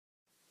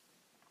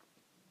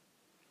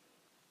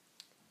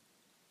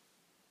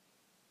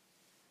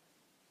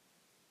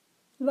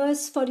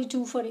Verse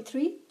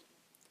 42-43.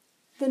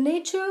 The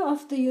nature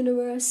of the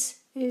universe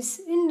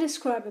is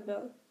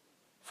indescribable,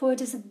 for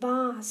it is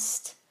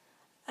vast,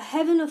 a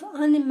heaven of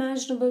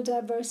unimaginable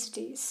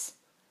diversities.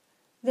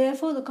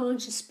 Therefore, the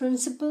conscious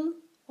principle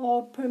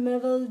or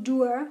primeval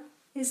doer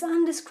is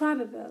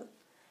undescribable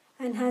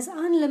and has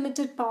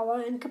unlimited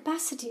power and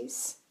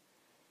capacities.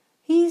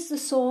 He is the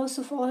source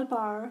of all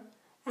power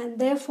and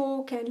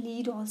therefore can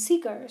lead all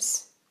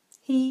seekers.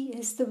 He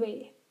is the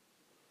way.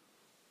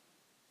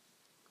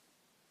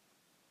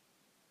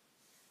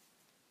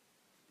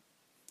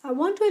 I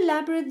want to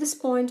elaborate this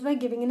point by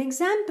giving an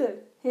example,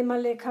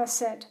 Himalekha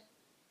said.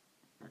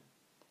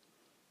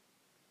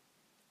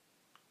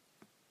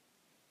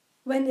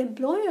 When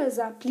employers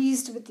are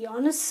pleased with the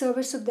honest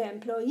service of their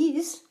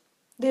employees,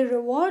 they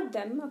reward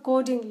them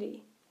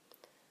accordingly.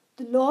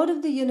 The Lord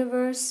of the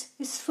universe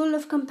is full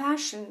of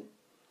compassion,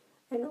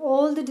 and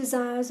all the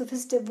desires of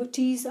his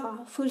devotees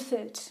are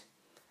fulfilled.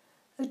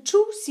 A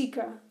true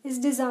seeker is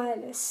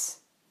desireless.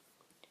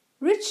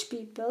 Rich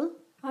people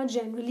are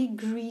generally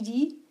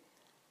greedy,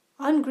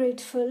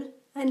 ungrateful,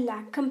 and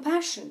lack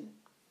compassion.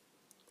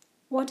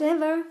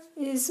 Whatever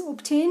is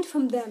obtained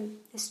from them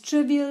is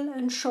trivial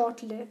and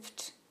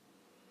short-lived.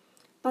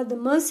 But the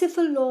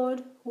merciful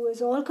Lord, who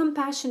is all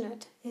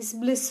compassionate, is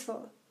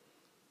blissful.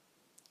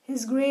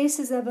 His grace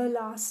is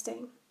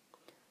everlasting.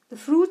 The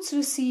fruits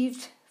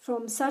received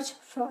from such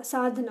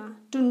sadhana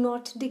do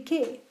not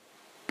decay.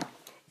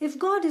 If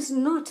God is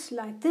not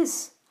like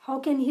this, how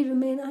can he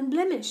remain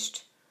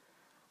unblemished?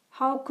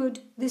 How could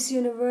this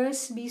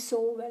universe be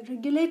so well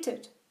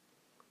regulated?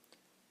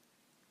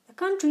 The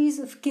countries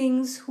of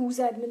kings whose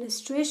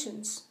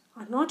administrations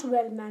are not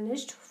well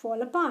managed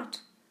fall apart,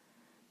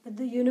 but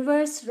the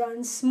universe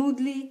runs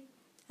smoothly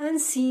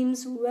and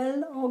seems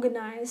well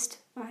organized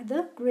by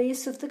the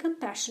grace of the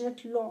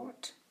compassionate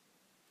Lord.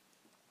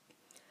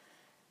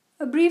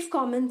 A brief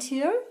comment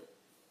here.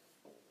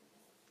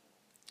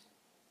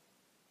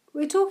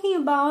 We're talking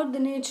about the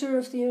nature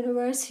of the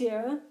universe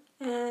here,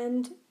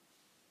 and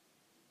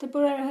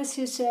Tripura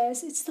Rahasya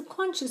says it's the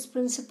conscious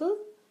principle,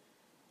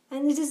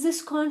 and it is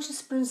this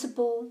conscious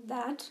principle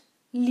that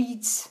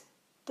leads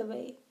the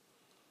way.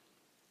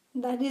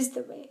 That is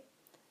the way.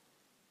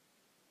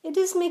 It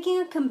is making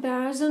a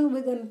comparison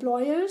with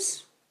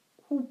employers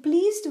who,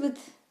 pleased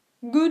with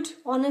good,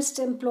 honest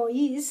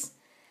employees,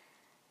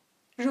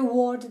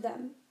 reward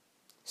them.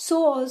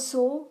 So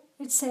also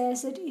it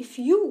says that if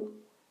you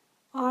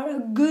are a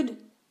good,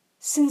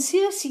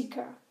 sincere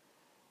seeker,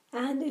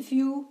 and if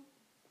you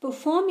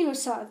perform your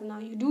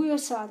sadhana, you do your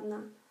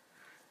sadhana,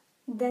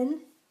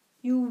 then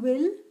you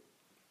will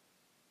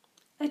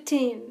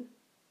attain.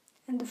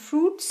 And the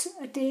fruits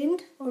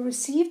attained or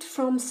received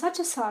from such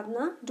a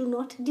sadhana do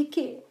not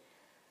decay.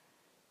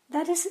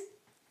 That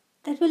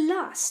will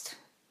last.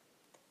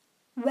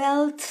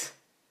 Wealth,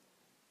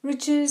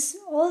 riches,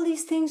 all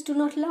these things do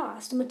not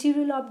last.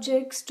 Material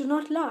objects do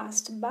not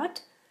last.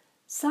 But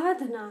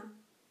sadhana,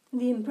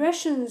 the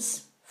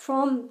impressions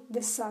from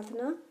this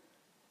sadhana,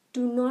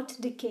 do not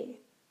decay.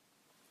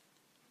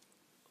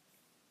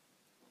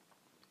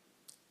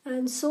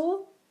 And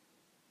so,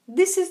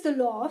 this is the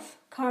law of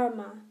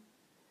karma.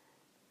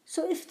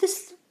 So if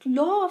this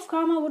law of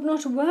karma would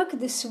not work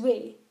this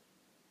way,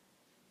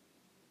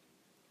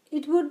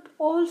 it would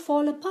all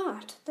fall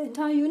apart. The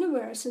entire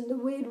universe and the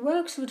way it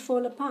works would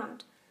fall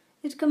apart.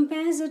 It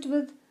compares it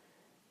with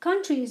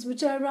countries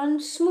which are run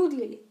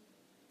smoothly,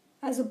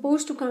 as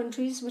opposed to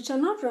countries which are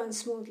not run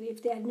smoothly.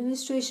 If the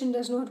administration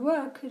does not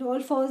work, it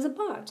all falls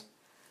apart.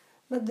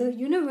 But the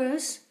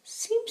universe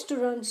seems to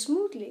run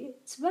smoothly.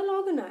 It's well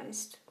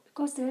organized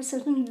because there are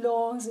certain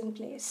laws in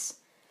place.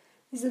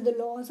 These are the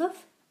laws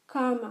of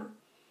karma.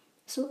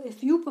 So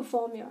if you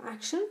perform your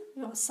action,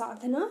 your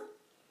sadhana,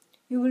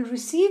 you will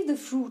receive the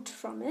fruit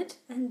from it,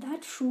 and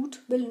that fruit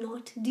will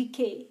not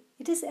decay.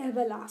 It is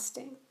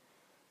everlasting.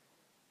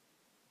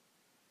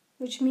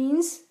 Which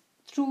means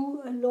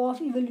through a law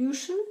of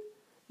evolution,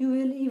 you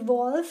will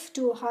evolve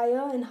to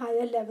higher and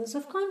higher levels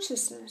of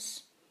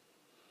consciousness.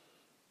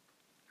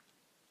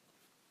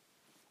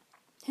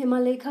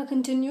 Himalekha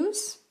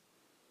continues.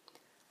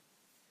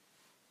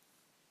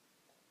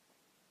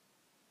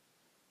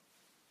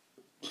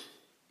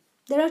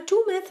 There are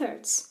two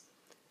methods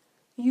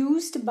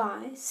used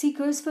by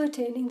seekers for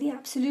attaining the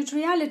absolute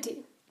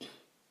reality: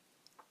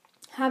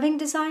 having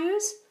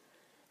desires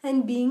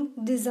and being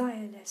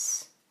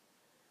desireless.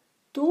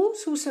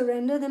 Those who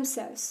surrender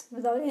themselves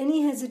without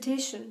any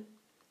hesitation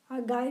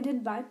are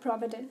guided by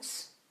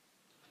providence.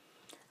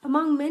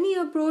 Among many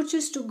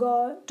approaches to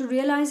God, to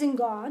realizing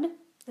God,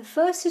 the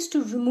first is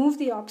to remove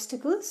the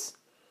obstacles,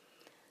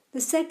 the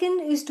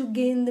second is to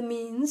gain the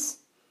means,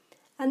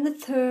 and the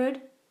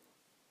third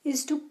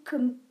is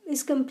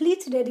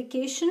complete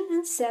dedication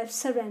and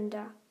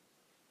self-surrender.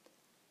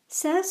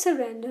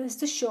 Self-surrender is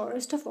the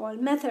surest of all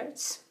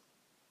methods.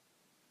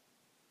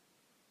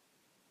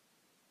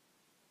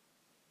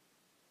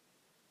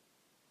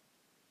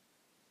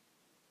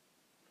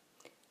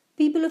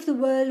 People of the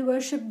world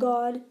worship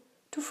God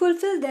to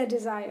fulfill their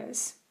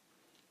desires.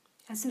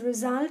 As a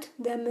result,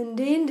 their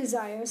mundane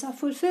desires are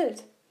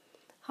fulfilled.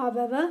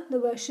 However, the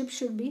worship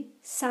should be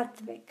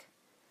sattvic.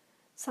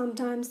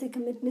 Sometimes they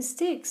commit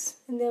mistakes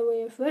in their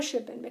way of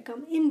worship and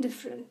become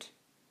indifferent.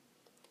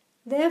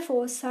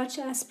 Therefore, such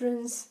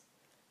aspirants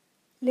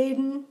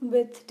laden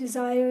with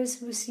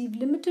desires receive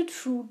limited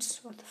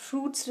fruits, or the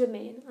fruits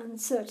remain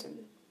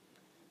uncertain.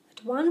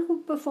 But one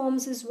who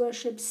performs his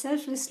worship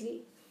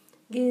selflessly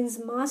gains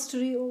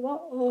mastery over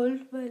all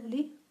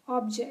worldly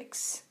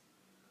objects.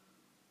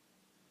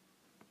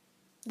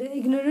 The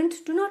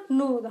ignorant do not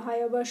know the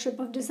higher worship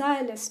of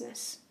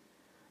desirelessness,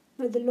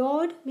 but the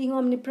Lord, being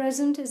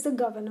omnipresent, is the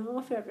governor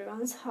of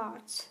everyone's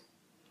hearts.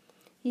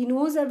 He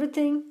knows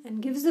everything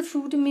and gives the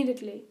fruit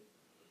immediately.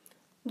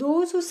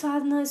 Those whose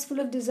sadhana is full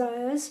of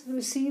desires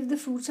receive the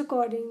fruits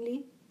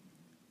accordingly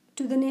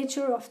to the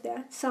nature of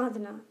their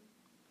sadhana.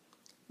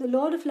 The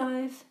Lord of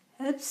life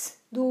helps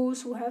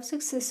those who have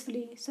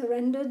successfully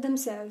surrendered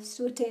themselves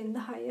to attain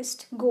the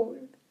highest goal.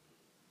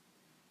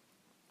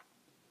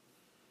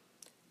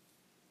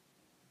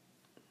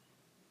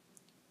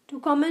 To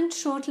comment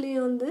shortly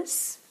on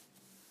this,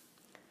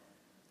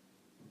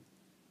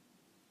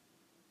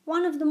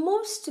 one of the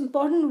most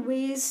important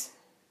ways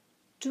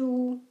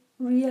to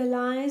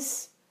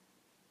realize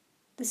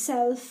the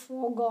self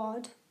or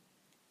God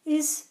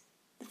is,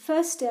 the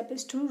first step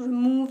is to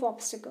remove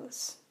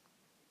obstacles.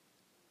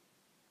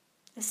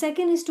 The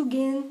second is to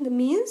gain the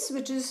means,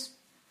 which is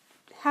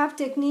have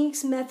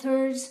techniques,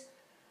 methods,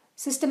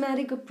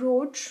 systematic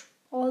approach,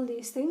 all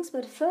these things.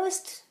 But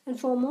first and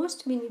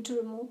foremost, we need to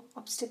remove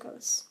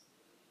obstacles.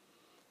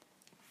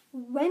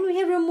 When we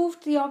have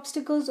removed the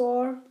obstacles,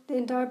 or the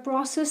entire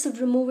process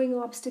of removing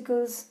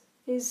obstacles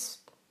is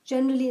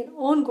generally an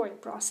ongoing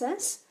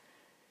process,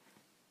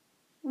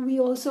 we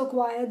also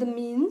acquire the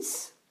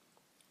means.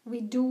 We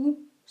do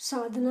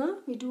sadhana,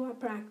 we do our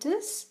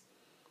practice,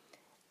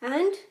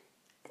 and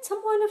at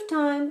some point of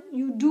time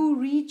you do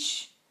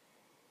reach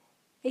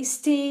a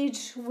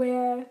stage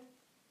where,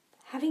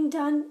 having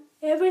done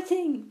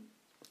everything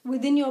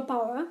within your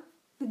power,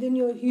 within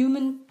your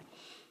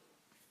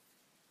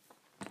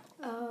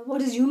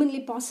what is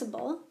humanly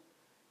possible,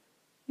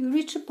 you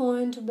reach a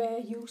point where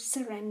you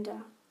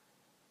surrender,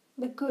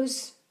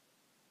 because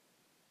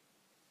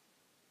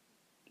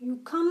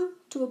you come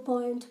to a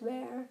point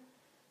where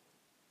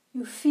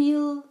you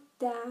feel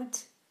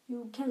that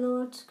you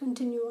cannot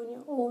continue on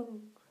your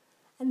own.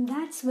 And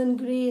that's when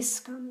grace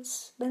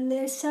comes. When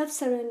there's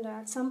self-surrender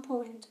at some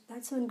point,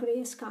 that's when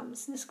grace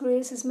comes. This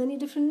grace has many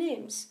different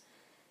names.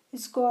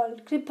 It's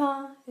called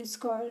Kripa, it's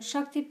called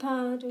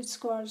Shaktipat, it's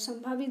called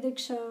Sambhavi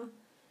Diksha.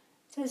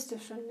 It has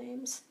different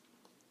names.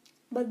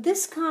 But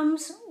this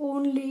comes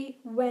only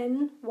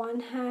when one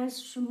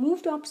has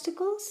removed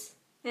obstacles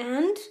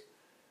and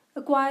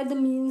acquired the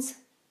means,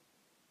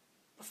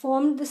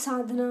 performed the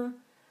sadhana,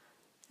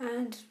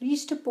 and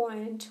reached a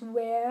point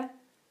where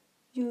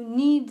you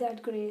need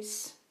that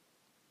grace.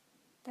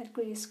 That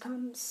grace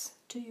comes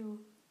to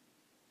you.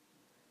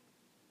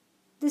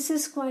 This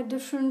is quite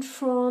different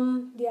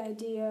from the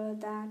idea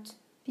that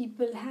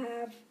people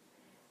have.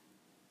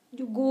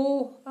 You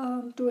go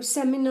to a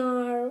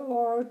seminar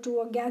or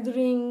to a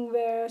gathering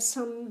where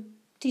some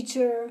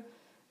teacher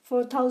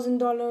for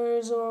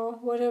 $1,000 or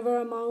whatever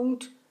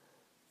amount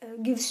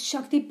gives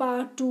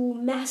Shaktipat to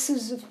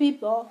masses of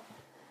people.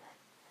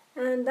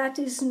 And that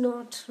is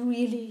not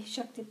really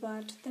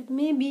Shaktipat. That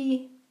may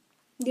be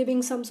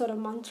giving some sort of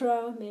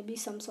mantra, maybe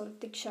some sort of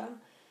diksha.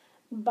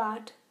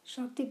 But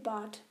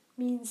Shaktipat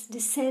means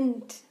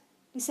descent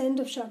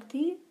of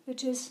Shakti,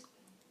 which is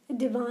a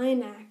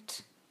divine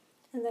act.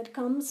 And that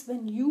comes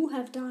when you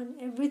have done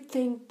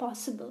everything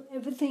possible,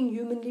 everything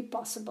humanly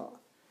possible,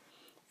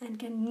 and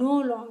can no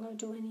longer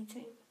do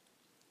anything.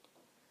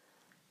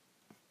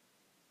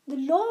 The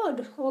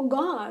Lord or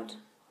God,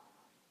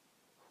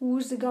 who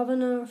is the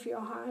governor of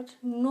your heart,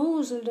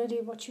 knows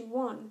already what you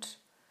want.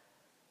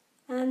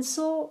 And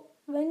so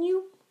when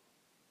you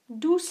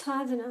do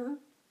sadhana,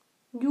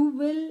 you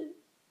will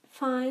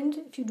find,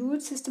 if you do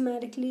it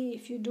systematically,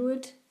 if you do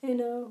it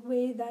in a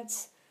way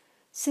that's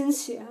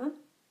sincere,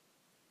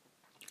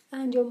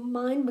 and your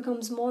mind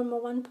becomes more and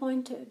more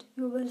one-pointed,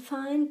 you will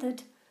find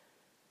that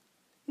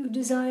your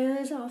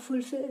desires are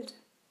fulfilled.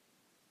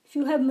 If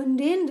you have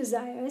mundane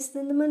desires,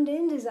 then the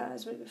mundane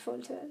desires will be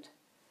fulfilled.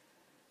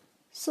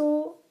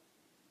 So,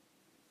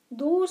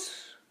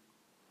 those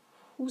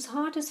whose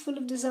heart is full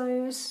of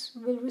desires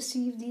will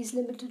receive these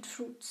limited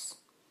fruits.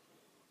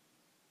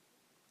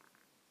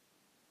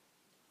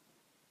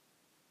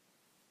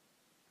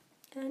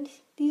 And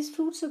these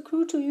fruits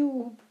accrue to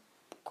you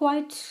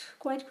quite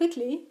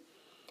quickly,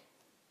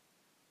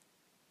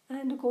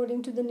 and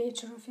according to the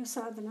nature of your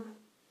sadhana.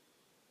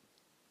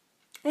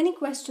 Any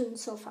questions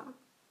so far?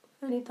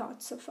 Any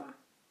thoughts so far?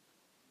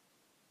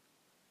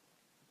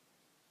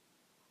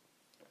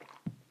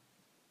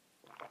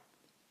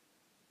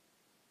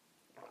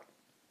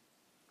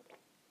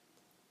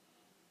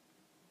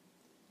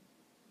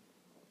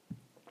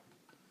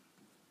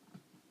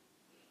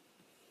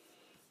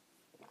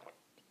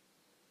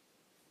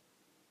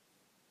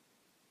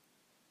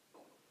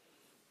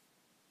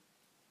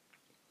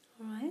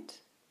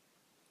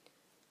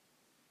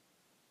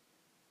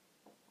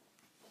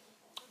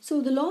 So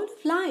the Lord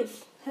of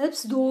Life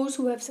helps those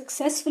who have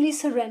successfully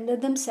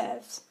surrendered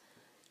themselves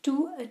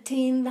to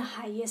attain the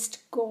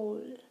highest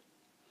goal.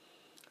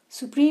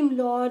 Supreme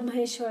Lord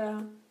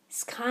Maheshwara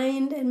is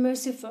kind and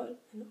merciful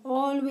and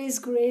always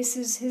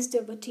graces his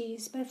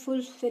devotees by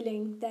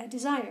fulfilling their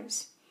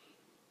desires.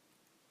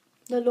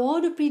 The law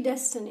of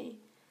predestiny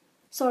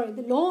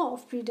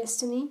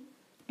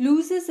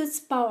loses its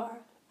power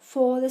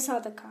for the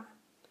sadhaka.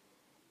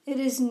 It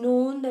is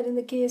known that in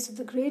the case of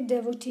the great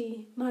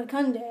devotee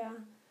Markandeya,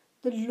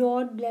 the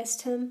Lord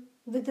blessed him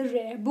with a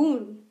rare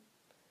boon.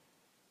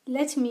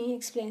 Let me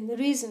explain the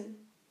reason.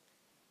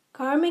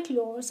 Karmic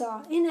laws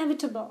are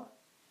inevitable,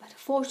 but a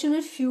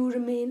fortunate few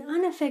remain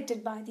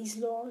unaffected by these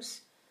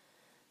laws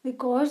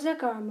because their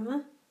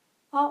karma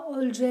are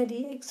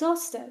already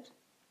exhausted.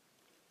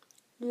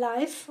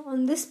 Life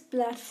on this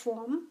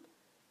platform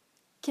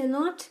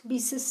cannot be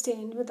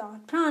sustained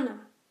without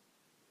prana.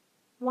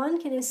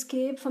 One can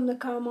escape from the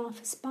karma of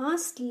his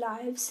past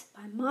lives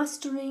by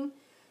mastering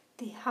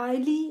the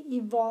highly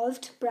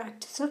evolved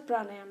practice of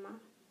pranayama.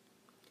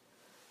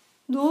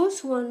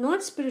 Those who are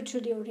not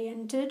spiritually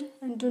oriented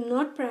and do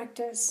not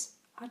practice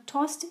are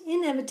tossed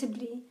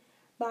inevitably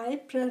by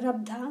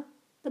prarabdha,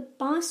 the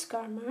past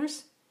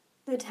karmas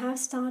that have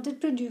started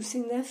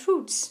producing their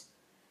fruits.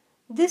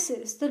 This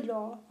is the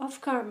law of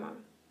karma.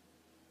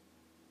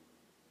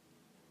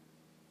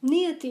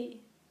 Niyati,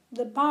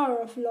 the power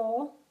of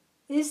law,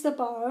 is the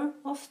power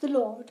of the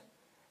Lord,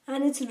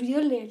 and its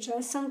real nature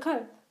is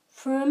sankalp,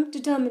 firm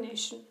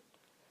determination.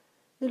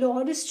 The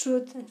Lord is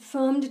truth and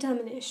firm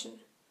determination.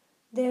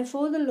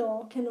 Therefore, the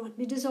law cannot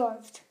be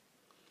dissolved.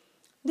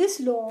 This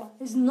law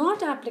is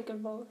not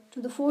applicable to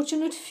the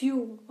fortunate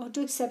few or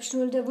to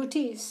exceptional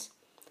devotees.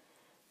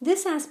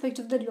 This aspect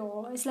of the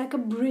law is like a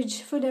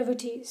bridge for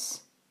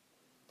devotees.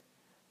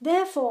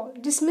 Therefore,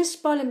 dismiss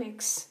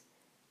polemics.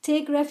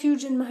 Take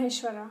refuge in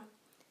Maheshwara.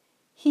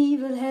 He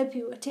will help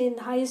you attain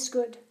the highest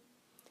good.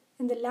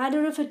 In the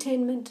ladder of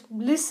attainment,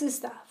 bliss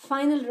is the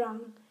final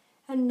rung,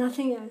 and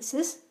nothing else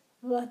is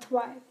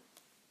worthwhile.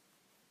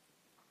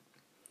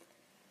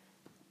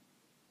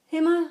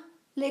 Hema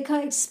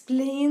Lekha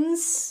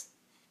explains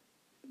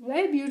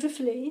very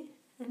beautifully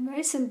and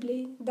very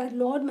simply that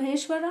Lord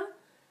Maheshwara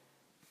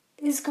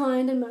is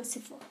kind and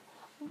merciful.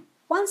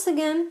 Once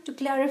again, to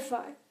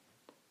clarify,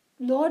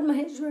 Lord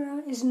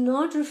Maheshwara is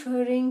not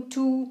referring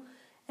to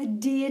a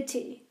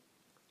deity.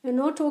 We're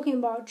not talking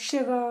about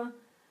Shiva,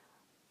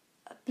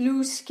 a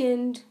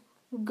blue-skinned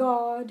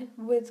god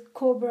with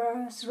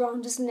cobras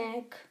around his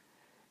neck.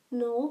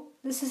 No,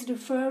 this is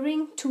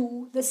referring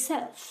to the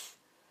self.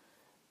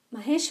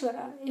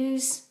 Maheshwara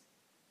is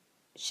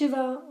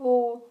Shiva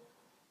or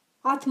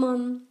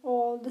Atman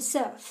or the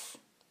self,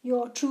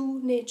 your true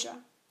nature,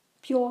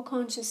 pure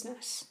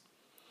consciousness.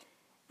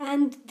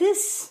 And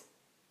this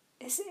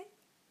is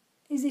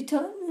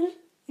eternal.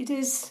 It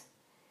is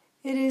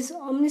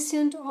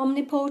omniscient,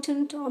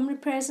 omnipotent,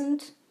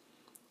 omnipresent,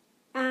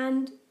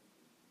 and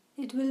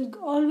it will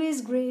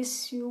always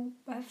grace you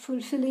by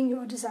fulfilling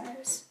your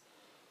desires.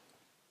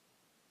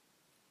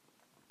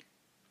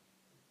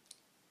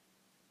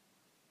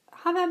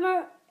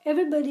 However,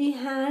 everybody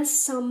has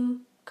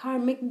some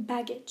karmic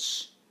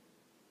baggage.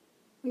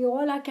 We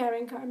all are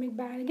carrying karmic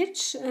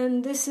baggage,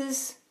 and this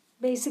is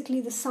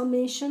basically the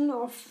summation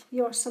of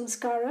your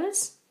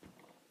samskaras,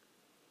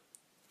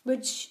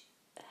 which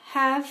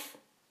have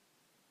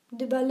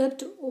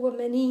developed over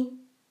many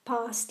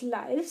past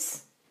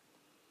lives,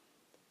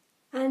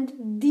 and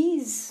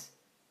these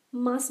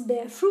must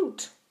bear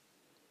fruit.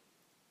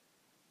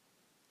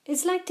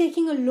 It's like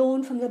taking a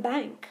loan from the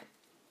bank.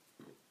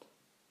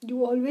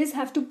 You always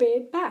have to pay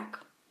it back.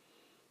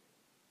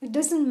 It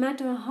doesn't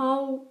matter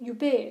how you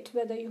pay it,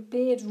 whether you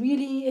pay it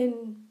really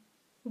in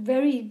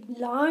very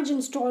large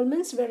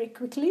installments very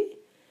quickly,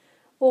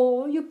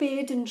 or you pay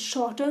it in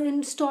shorter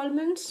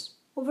installments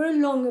over a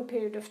longer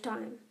period of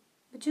time.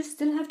 But you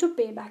still have to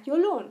pay back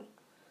your loan.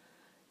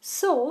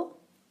 So,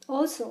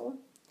 also,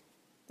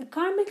 the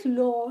karmic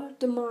law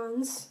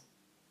demands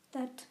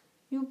that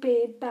you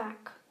pay it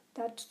back,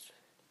 that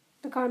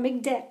the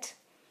karmic debt.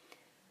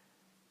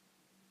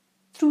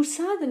 Through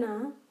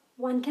sadhana,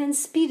 one can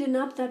speeden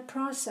up that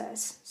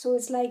process. So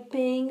it's like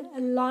paying a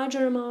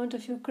larger amount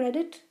of your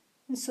credit,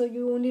 and so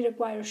you only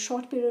require a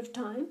short period of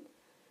time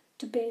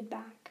to pay it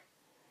back.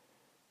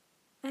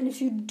 And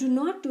if you do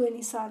not do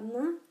any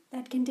sadhana,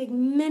 that can take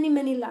many,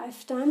 many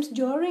lifetimes,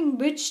 during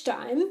which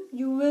time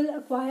you will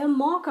acquire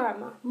more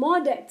karma,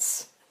 more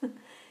debts.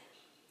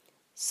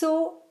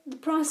 So the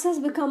process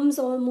becomes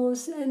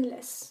almost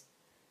endless.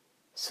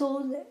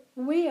 So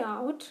the way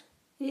out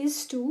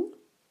is to,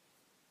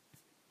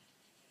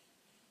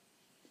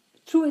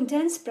 through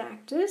intense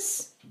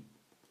practice,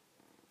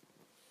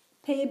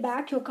 pay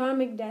back your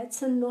karmic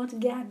debts and not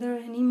gather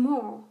any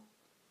more.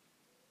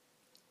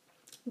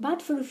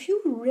 But for a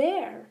few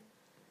rare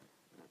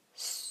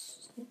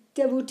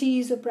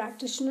devotees or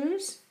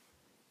practitioners,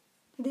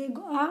 they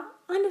are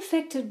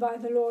unaffected by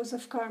the laws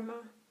of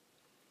karma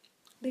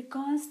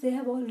because they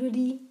have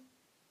already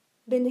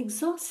been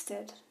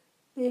exhausted.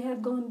 They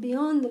have gone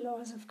beyond the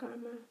laws of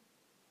karma.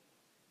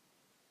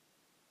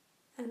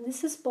 And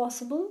this is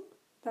possible.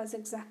 That's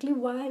exactly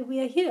why we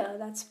are here.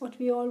 That's what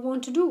we all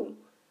want to do.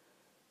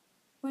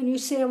 When you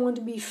say, I want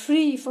to be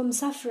free from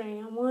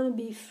suffering, I want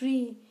to be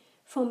free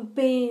from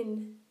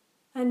pain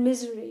and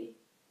misery,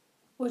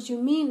 what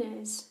you mean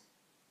is,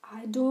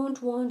 I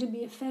don't want to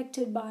be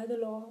affected by the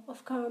law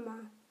of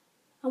karma.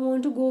 I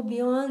want to go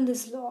beyond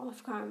this law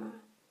of karma.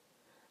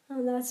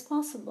 And that's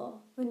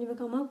possible when you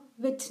become a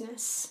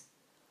witness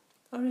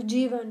or a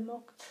jivan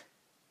mukt.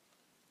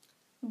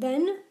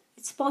 Then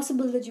it's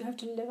possible that you have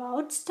to live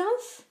out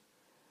stuff,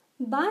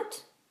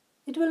 but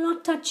it will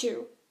not touch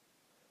you.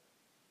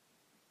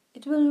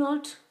 It will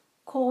not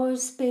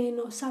cause pain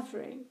or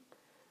suffering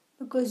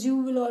because you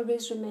will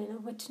always remain a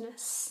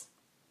witness.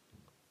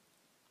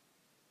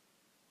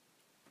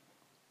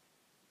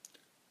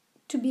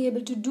 To be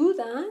able to do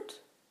that,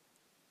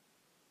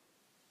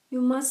 you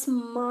must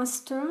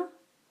master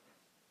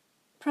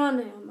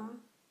pranayama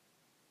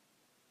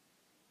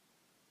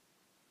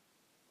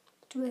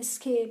to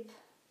escape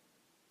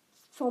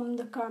from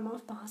the karma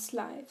of past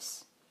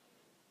lives.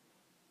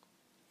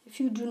 If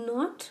you do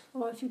not,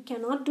 or if you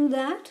cannot do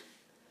that,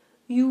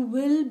 you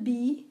will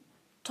be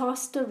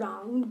tossed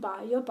around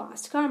by your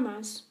past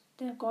karmas.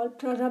 They are called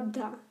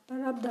prarabdha.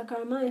 Prarabdha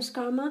karma is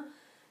karma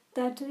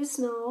that is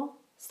now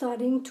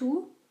starting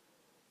to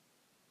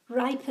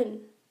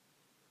ripen.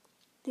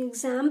 The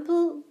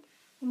example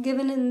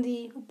given in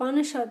the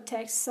Upanishad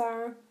texts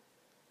are,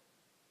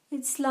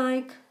 it's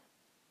like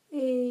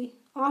a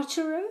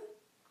archer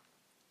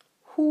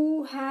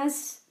who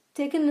has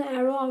taken an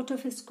arrow out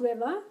of his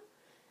quiver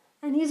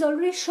and he's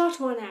already shot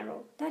one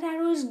arrow. That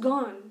arrow is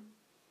gone.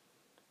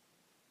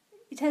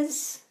 It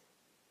has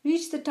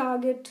reached the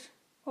target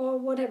or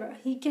whatever.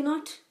 He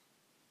cannot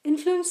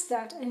influence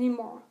that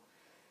anymore.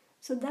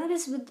 So that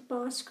is with the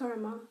past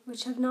karma,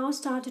 which have now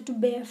started to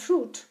bear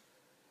fruit.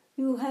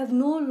 You have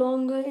no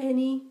longer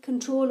any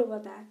control over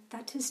that.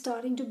 That is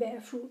starting to bear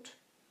fruit.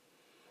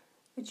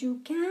 But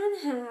you can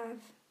have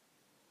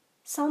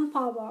some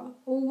power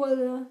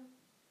over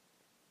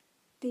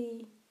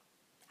the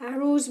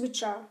arrows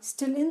which are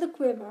still in the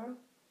quiver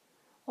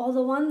or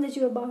the one that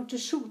you're about to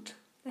shoot.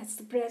 That's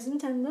the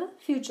present and the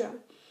future.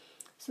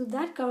 So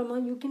that karma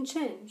you can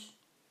change.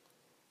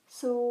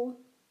 So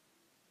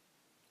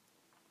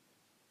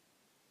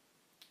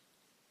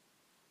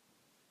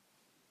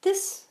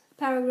this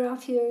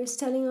paragraph here is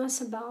telling us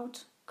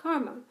about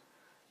karma.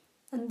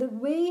 And the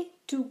way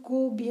to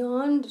go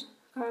beyond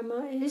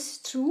karma is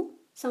through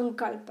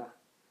sankalpa.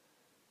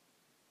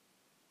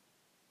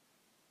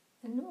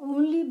 And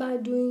only by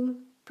doing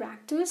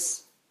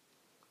practice,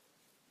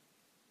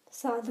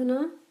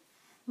 sadhana,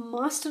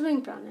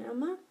 mastering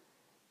pranayama,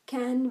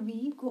 can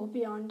we go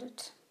beyond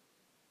it.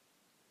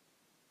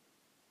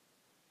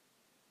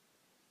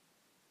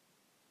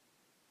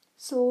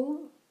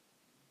 So,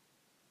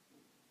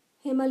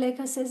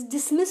 Hemalekha says,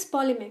 dismiss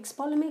polemics.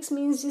 Polemics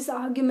means just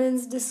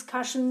arguments,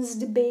 discussions,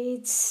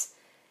 debates.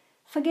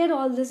 Forget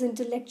all this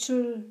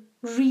intellectual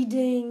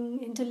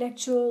reading,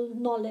 intellectual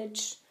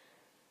knowledge.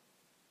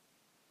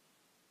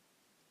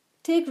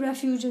 Take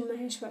refuge in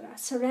Maheshwara.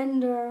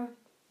 Surrender.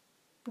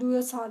 Do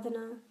your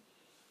sadhana.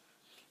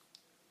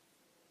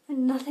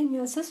 And nothing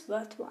else is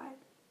worthwhile.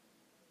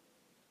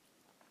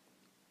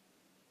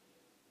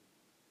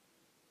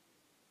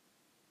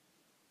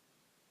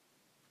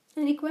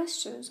 Any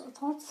questions or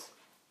thoughts?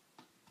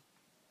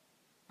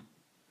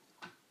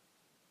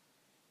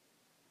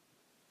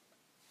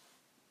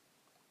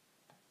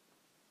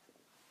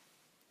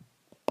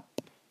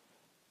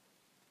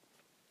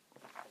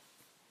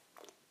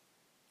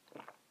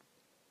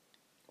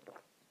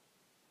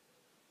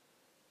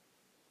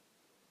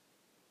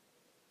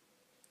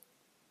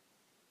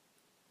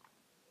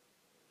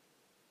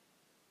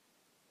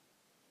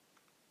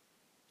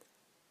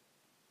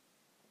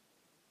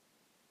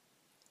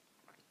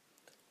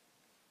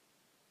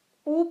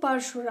 O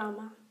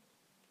Parshurama,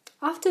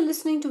 after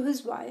listening to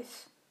his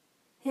wife,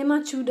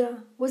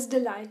 Hemachuda was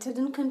delighted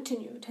and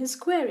continued his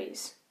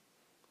queries.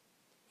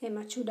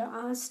 Hemachuda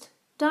asked,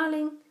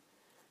 Darling,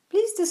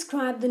 please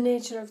describe the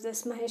nature of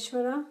this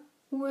Maheshwara,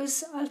 who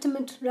is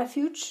ultimate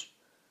refuge,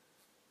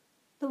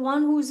 the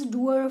one who is the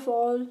doer of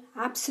all,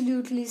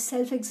 absolutely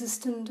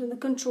self-existent and the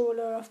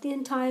controller of the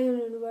entire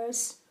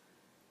universe,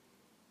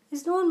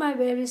 is known by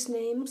various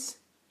names.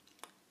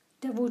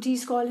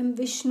 Devotees call him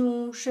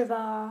Vishnu,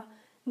 Shiva,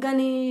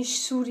 Ganesh,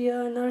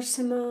 Surya,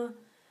 Narsimha,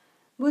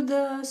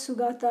 Buddha,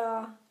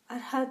 Sugata,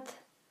 Arhat,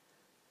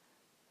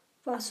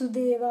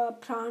 Vasudeva,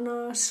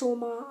 Prana,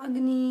 Soma,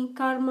 Agni,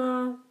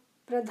 Karma,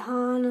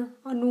 Pradhan,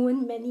 Anu,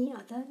 and many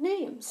other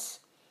names.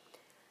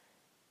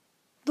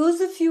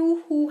 Those of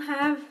you who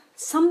have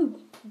some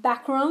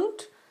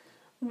background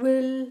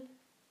will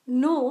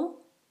know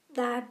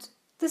that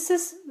this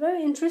is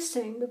very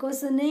interesting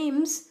because the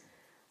names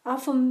are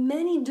from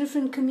many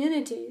different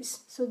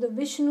communities. So the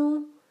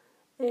Vishnu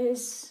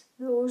is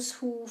those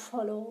who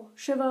follow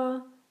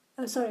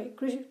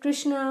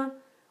Krishna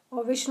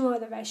or Vishnu are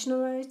the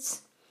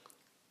Vaishnavites.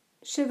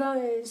 Shiva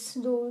is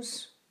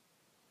those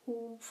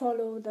who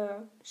follow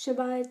the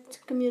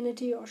Shivite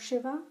community or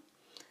Shiva.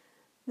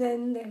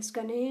 Then there's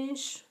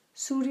Ganesh.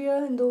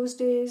 Surya in those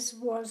days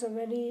was a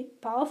very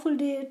powerful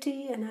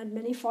deity and had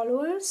many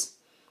followers,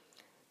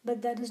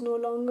 but that is no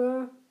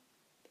longer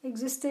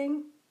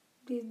existing.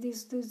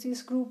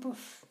 This group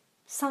of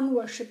sun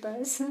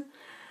worshippers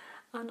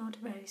are not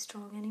very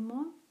strong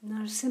anymore.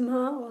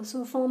 Narasimha,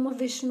 also a form of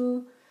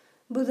Vishnu.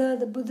 Buddha,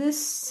 the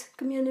Buddhist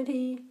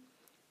community.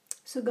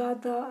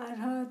 Sugata,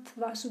 Arhat,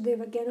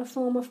 Vasudeva, again a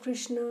form of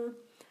Krishna.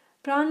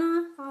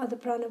 Prana are the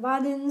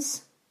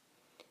Pranavadins.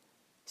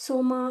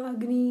 Soma,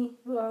 Agni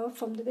were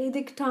from the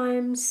Vedic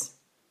times.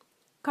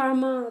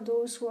 Karma are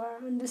those who are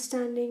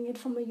understanding it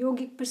from a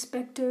yogic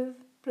perspective.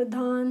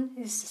 Pradhan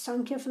is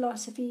Sankhya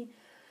philosophy.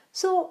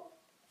 So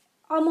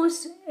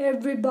almost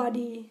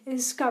everybody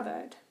is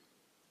covered.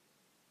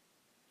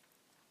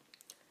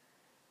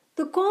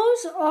 The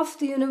cause of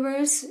the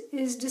universe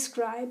is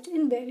described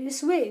in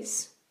various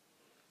ways.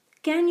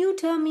 Can you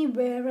tell me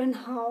where and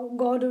how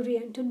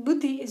God-oriented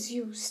buddhi is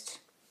used?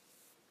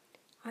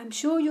 I'm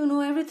sure you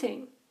know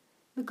everything,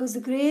 because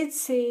the great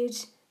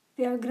sage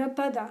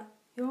Vyagrapada,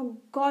 your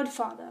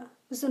godfather,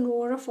 was the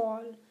knower of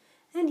all,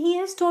 and he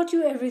has taught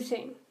you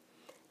everything.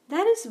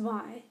 That is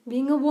why,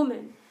 being a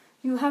woman,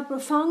 you have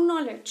profound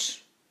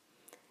knowledge.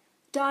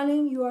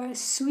 Darling, you are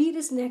as sweet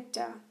as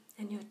nectar,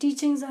 and your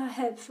teachings are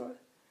helpful.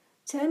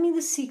 Tell me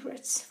the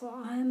secrets, for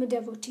I am a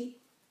devotee.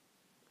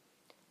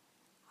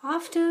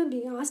 After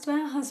being asked by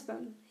her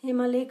husband,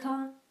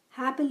 Hemalekha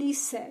happily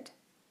said,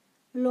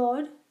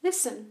 Lord,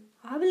 listen,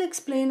 I will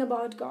explain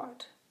about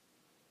God.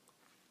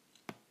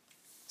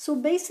 So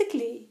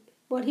basically,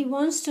 what he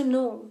wants to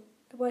know,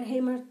 what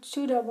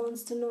Hemachuda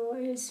wants to know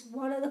is,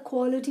 what are the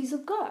qualities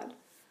of God?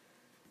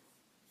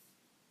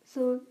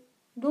 So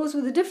those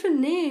were the different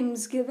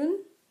names given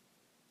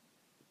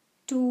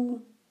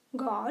to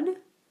God.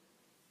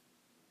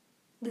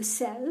 The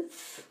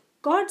self.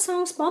 God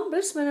sounds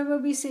pompous whenever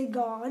we say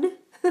God,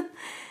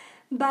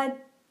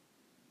 but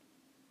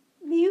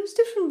we use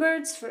different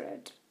words for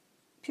it.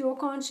 Pure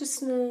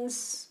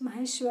consciousness,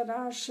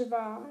 Maheshwara,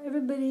 Shiva,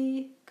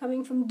 everybody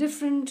coming from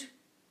different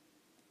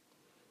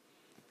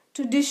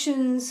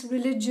traditions,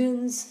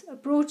 religions,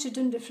 approach it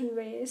in different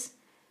ways.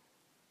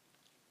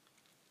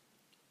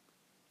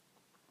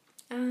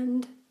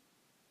 And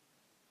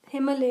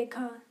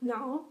Hemalekha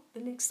now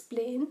will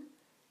explain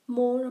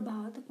more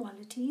about the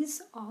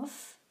qualities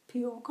of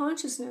pure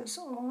consciousness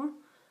or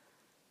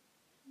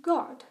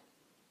God.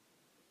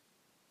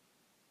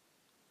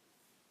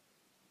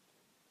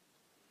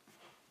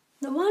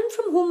 The one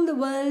from whom the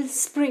world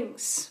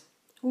springs,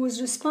 who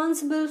is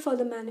responsible for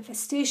the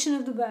manifestation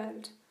of the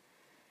world,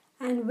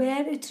 and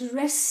where it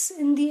rests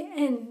in the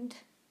end,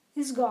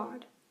 is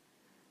God.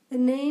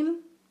 The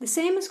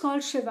same is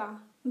called Shiva,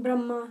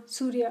 Brahma,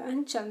 Surya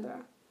and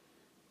Chandra.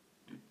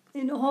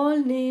 In all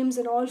names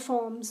and all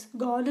forms,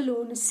 God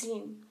alone is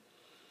seen.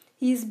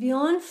 He is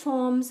beyond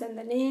forms and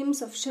the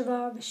names of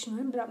Shiva, Vishnu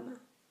and Brahma.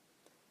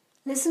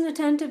 Listen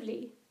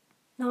attentively.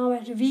 Now I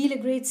reveal a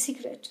great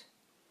secret.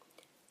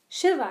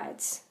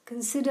 Shivites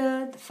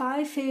consider the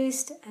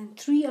five-faced and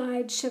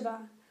three-eyed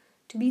Shiva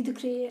to be the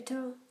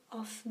creator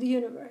of the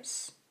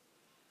universe.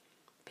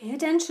 Pay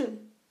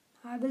attention.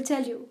 I will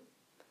tell you.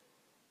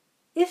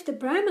 If the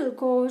primal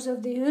cause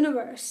of the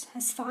universe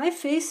has 5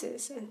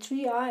 faces and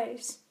 3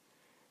 eyes,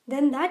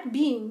 then that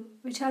being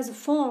which has a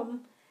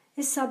form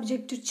is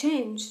subject to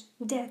change,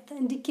 death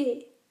and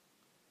decay.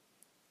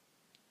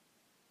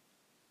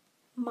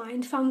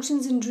 Mind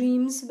functions in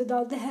dreams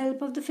without the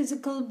help of the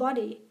physical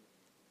body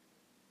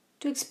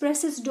to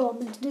express its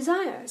dormant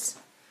desires.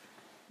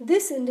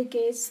 This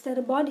indicates that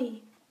a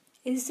body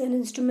is an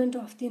instrument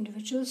of the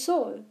individual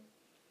soul.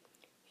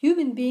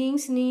 Human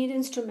beings need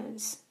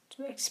instruments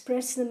to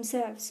express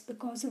themselves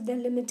because of their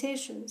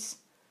limitations,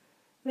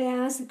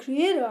 whereas the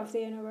creator of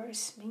the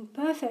universe, being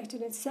perfect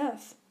in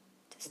itself,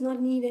 does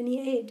not need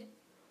any aid.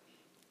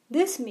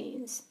 This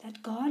means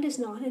that God is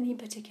not any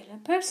particular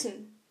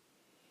person.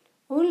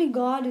 Only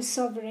God is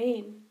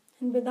sovereign,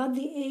 and without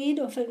the aid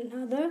of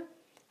another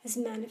has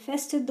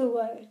manifested the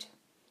world.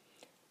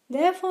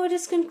 Therefore it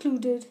is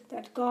concluded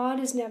that God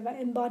is never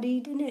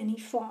embodied in any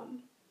form.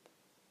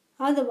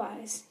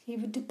 Otherwise, he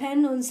would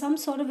depend on some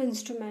sort of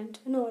instrument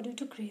in order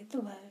to create the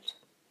world.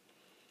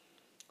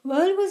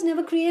 World was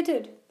never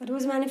created, but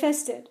was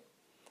manifested.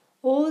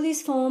 All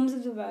these forms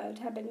of the world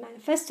have been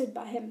manifested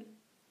by him,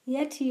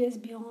 yet he is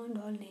beyond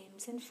all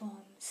names and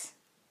forms.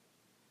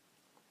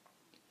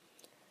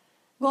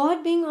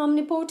 God, being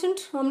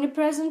omnipotent,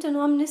 omnipresent and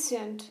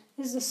omniscient,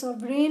 is the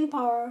sovereign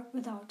power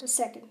without a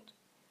second.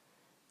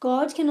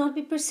 God cannot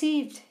be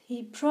perceived.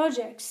 He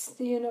projects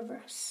the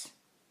universe.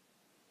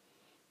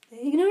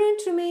 The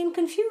ignorant remain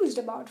confused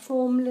about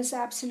formless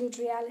absolute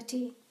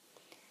reality.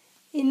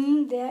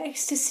 In their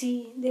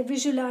ecstasy, they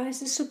visualize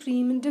the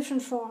Supreme in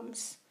different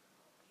forms.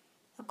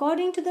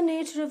 According to the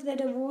nature of their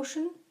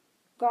devotion,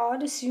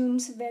 God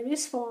assumes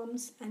various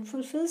forms and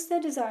fulfills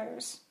their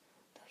desires.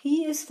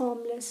 He is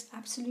formless,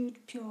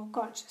 absolute, pure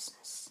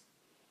consciousness.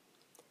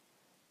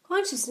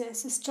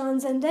 Consciousness is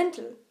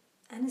transcendental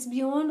and is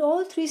beyond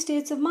all 3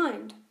 states of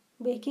mind,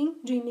 waking,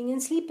 dreaming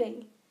and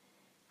sleeping,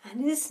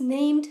 and is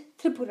named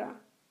Tripura.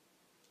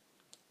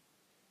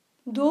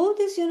 Though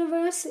this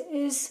universe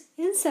is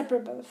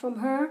inseparable from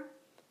her,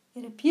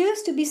 it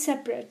appears to be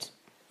separate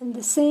and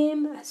the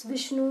same as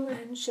Vishnu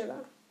and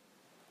Shiva.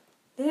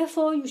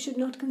 Therefore, you should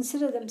not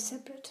consider them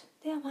separate.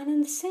 They are one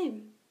and the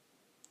same.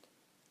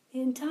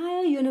 The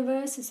entire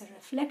universe is a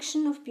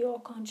reflection of pure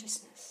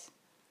consciousness.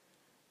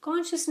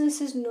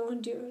 Consciousness is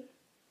non-dual.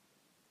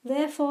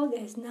 Therefore,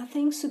 there is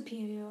nothing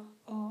superior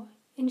or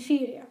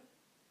inferior.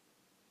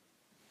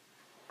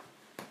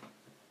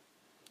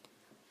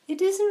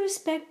 It is in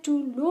respect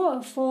to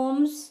lower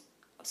forms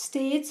or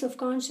states of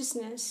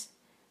consciousness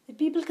that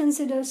people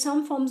consider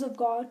some forms of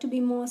God to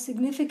be more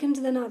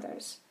significant than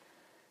others.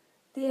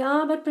 They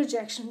are but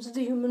projections of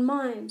the human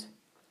mind.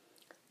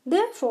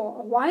 Therefore,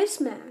 a wise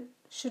man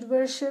should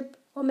worship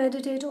or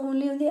meditate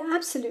only on the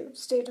absolute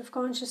state of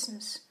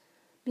consciousness,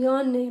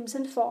 beyond names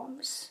and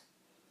forms.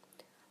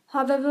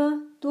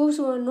 However, those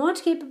who are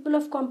not capable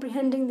of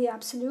comprehending the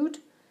absolute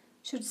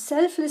should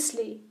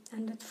selflessly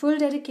and with full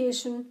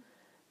dedication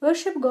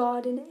worship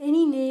God in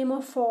any name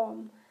or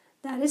form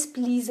that is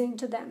pleasing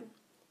to them.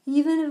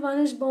 Even if one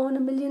is born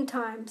 1,000,000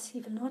 times, he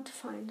will not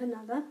find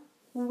another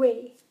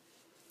way.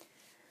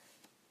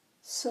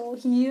 So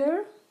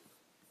here,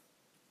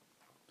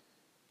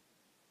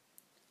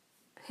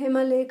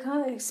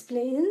 Hemalekha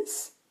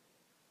explains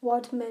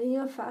what many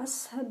of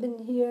us have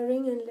been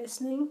hearing and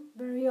listening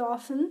very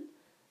often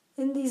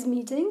in these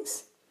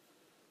meetings,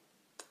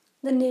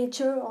 the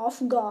nature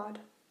of God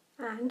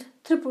and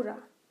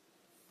Tripura.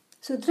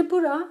 So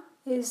Tripura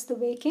is the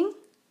waking.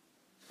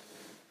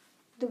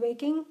 The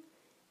waking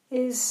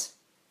is,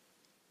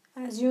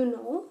 as you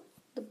know,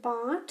 the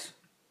part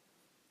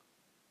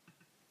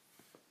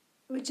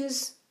which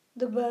is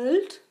the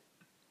world,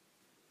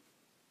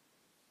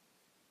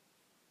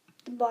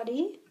 the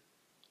body,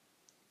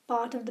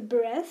 part of the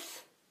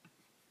breath,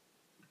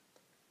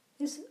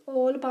 is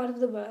all part of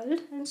the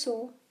world, and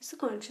so is the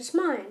conscious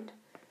mind.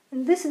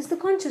 And this is the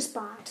conscious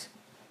part,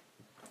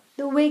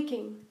 the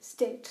waking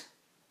state.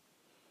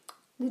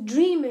 The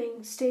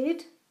dreaming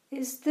state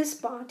is this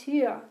part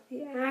here,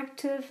 the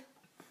active,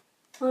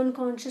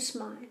 unconscious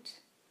mind.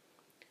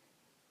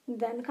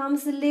 Then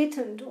comes the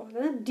latent or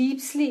the deep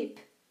sleep,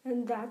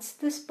 and that's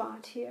this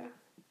part here.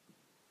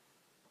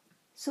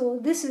 So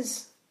this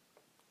is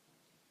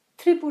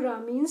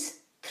Tripura, means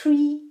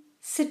 3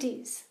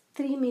 cities.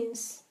 3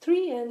 means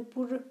 3 and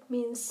Pura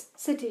means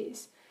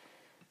cities.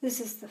 This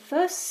is the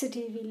first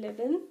city we live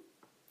in.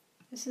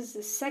 This is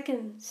the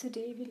second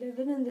city we live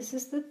in, and this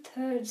is the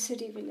third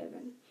city we live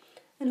in.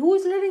 And who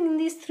is living in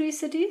these 3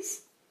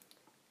 cities?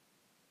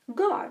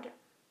 God,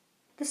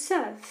 the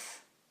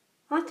Self,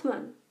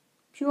 Atman,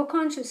 pure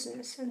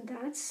consciousness, and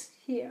that's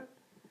here,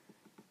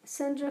 the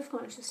center of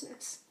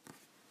consciousness.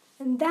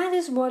 And that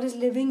is what is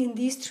living in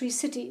these 3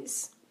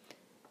 cities.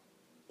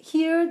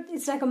 Here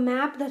it's like a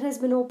map that has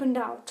been opened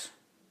out,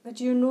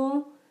 but you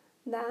know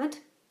that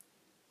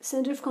the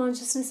center of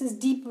consciousness is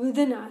deep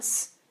within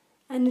us,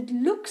 and it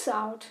looks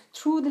out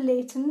through the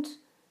latent,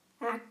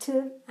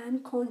 active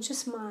and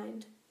conscious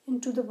mind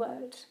into the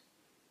world.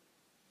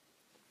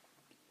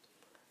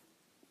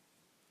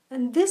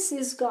 And this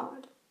is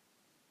God.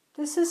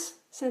 This is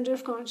center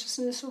of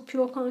consciousness or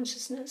pure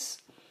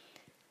consciousness.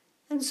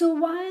 And so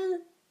while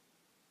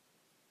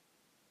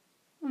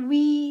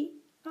we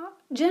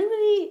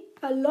generally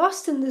are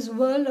lost in this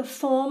world of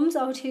forms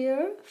out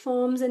here,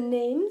 forms and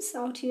names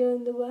out here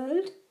in the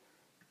world,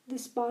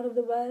 this part of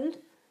the world,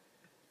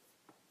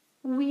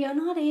 we are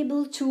not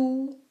able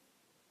to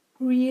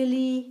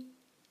really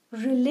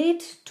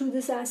relate to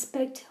this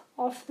aspect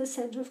of the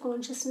center of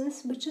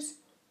consciousness, which is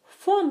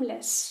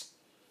formless.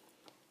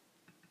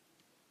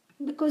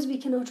 Because we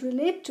cannot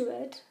relate to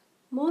it,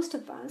 most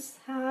of us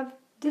have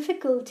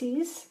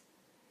difficulties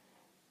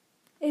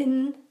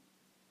in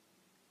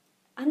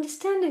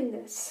understanding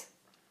this.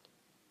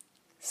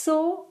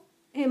 So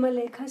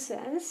Hemalekha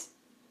says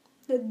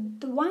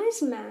that the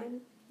wise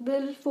man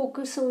will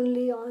focus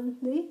only on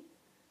the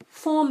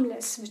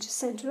formless, which is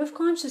center of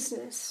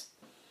consciousness.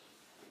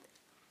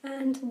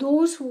 And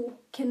those who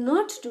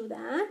cannot do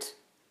that,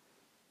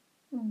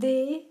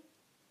 they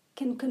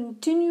can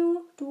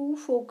continue to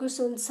focus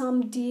on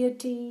some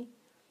deity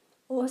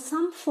or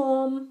some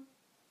form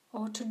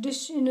or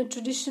tradition. In a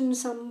tradition,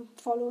 some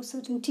follow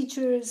certain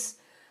teachers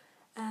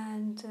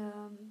and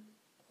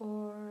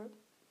or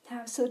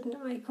have certain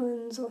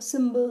icons or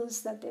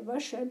symbols that they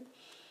worship,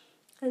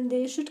 and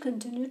they should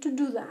continue to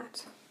do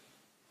that.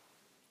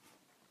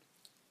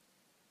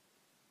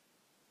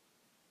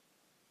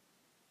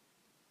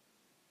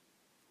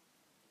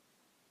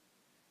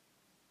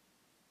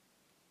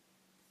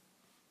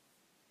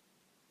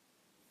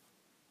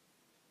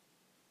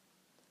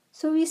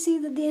 So we see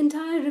that the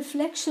entire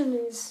reflection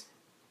is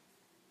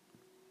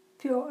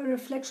a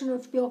reflection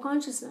of pure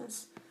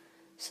consciousness.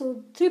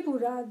 So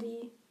Tripura,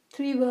 the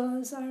 3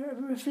 worlds, are a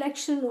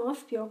reflection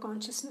of pure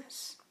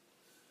consciousness.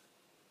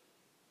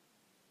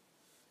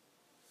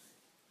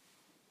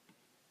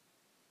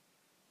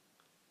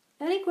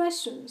 Any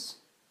questions?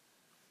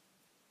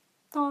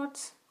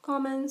 Thoughts?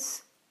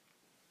 Comments?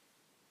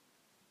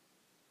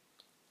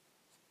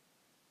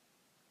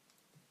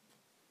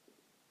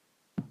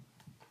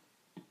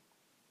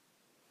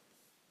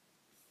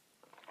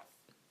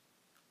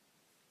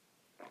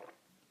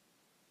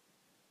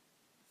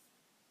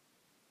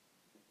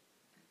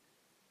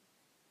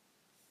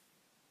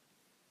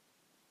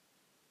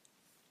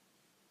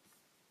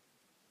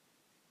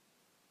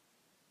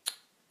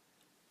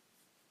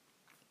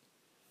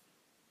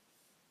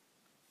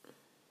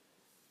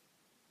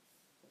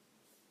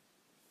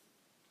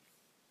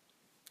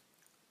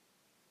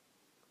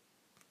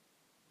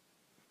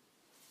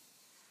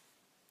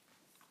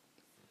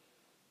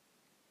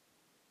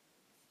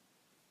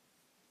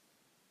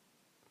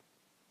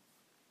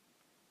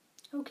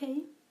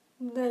 Okay,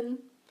 then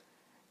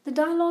the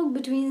dialogue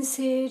between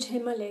sage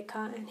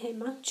Himalekha and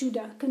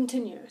Hemachuda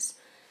continues.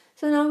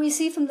 So now we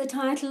see from the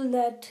title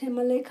that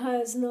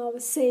Himalekha is now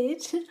a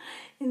sage.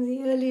 In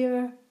the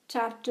earlier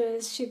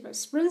chapters, she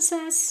was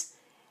princess,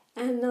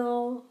 and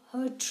now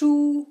her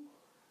true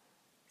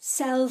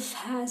self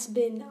has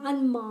been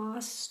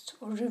unmasked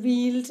or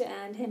revealed,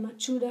 and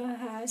Hemachuda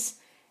has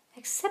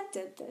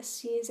accepted this.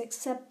 He has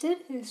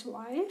accepted his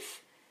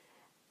wife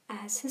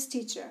as his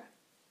teacher.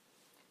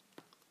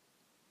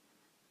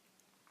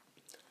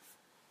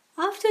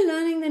 After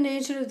learning the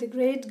nature of the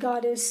great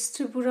goddess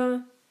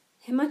Tripura,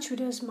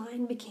 Hemachuda's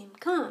mind became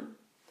calm.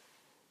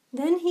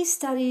 Then he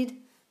studied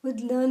with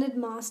learned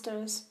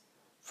masters,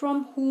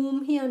 from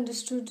whom he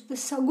understood the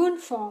Sagun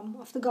form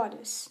of the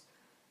goddess,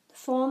 the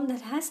form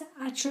that has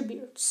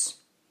attributes.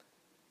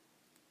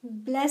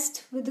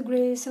 Blessed with the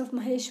grace of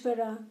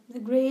Maheshwara, the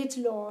great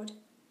Lord,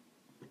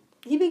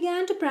 he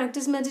began to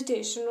practice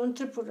meditation on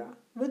Tripura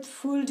with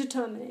full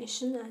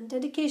determination and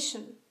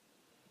dedication.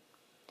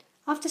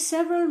 After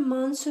several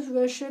months of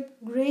worship,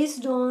 grace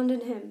dawned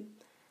in him,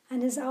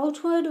 and his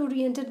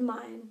outward-oriented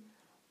mind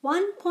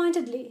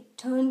one-pointedly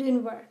turned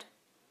inward.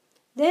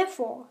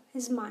 Therefore,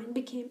 his mind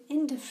became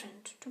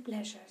indifferent to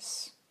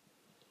pleasures.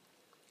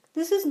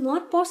 This is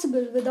not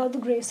possible without the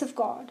grace of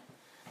God.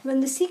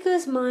 When the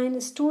seeker's mind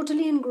is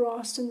totally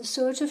engrossed in the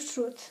search of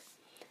truth,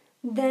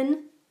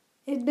 then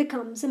it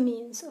becomes a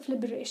means of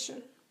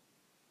liberation.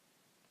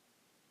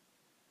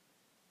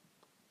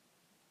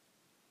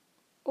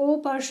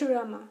 O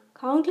Parshurama,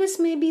 countless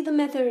may be the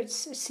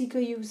methods a seeker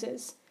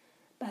uses,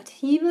 but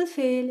he will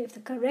fail if the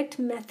correct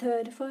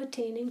method for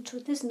attaining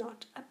truth is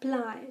not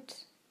applied.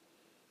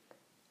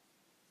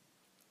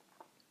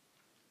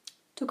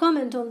 To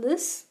comment on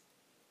this,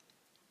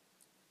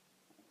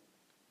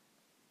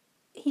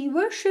 he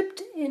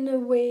worshipped in a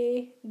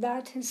way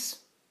that his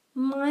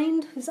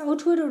mind, his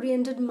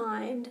outward-oriented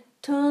mind,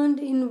 turned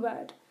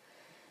inward.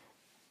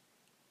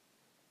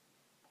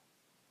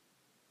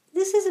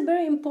 This is a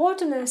very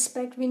important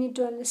aspect we need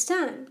to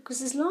understand,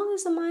 because as long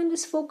as the mind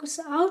is focused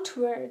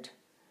outward,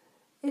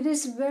 it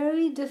is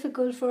very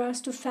difficult for us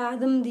to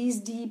fathom these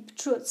deep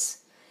truths.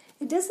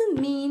 It doesn't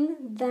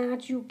mean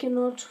that you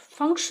cannot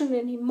function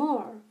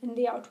anymore in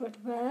the outward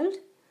world,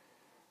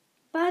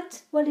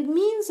 but what it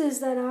means is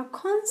that our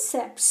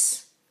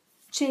concepts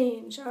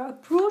change, our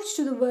approach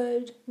to the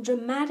world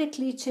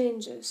dramatically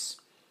changes.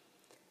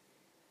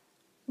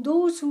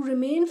 Those who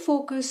remain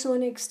focused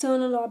on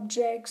external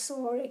objects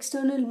or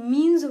external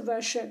means of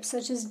worship,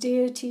 such as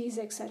deities,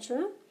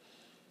 etc.,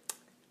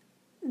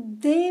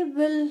 they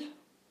will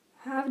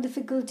have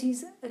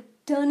difficulties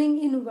turning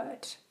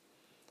inward.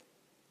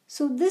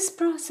 So this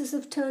process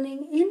of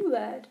turning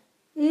inward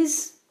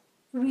is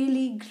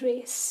really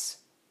grace.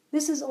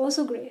 This is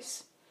also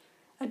grace.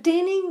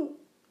 Attaining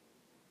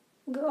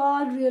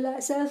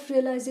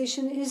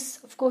self-realization is,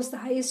 of course, the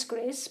highest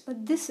grace,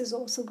 but this is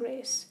also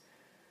grace.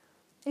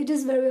 It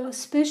is very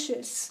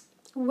auspicious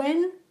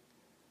when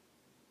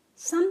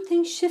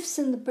something shifts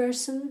in the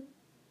person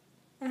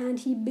and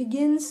he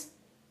begins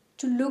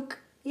to look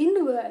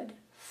inward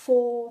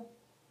for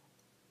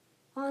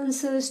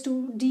answers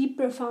to deep,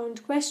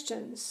 profound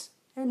questions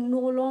and no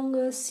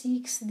longer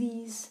seeks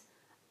these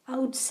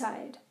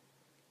outside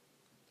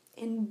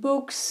in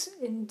books,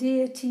 in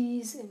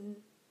deities, in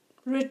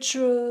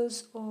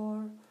rituals,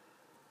 or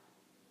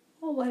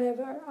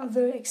whatever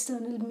other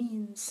external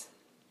means.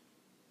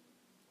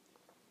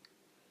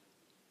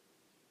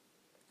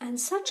 And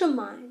such a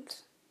mind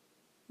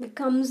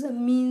becomes a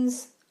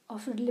means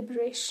of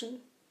liberation.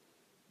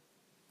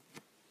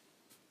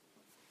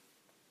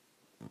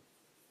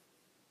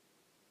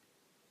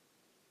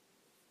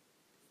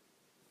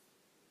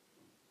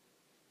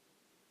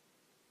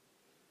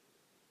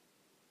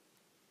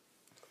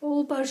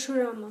 O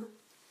Parshurama,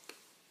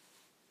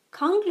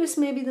 countless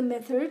may be the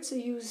methods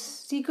a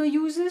seeker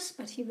uses,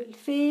 but he will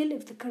fail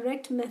if the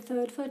correct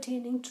method for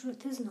attaining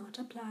truth is not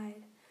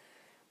applied.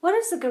 What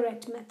is the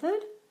correct method?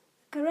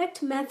 The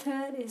correct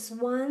method is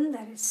one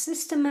that is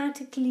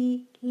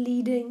systematically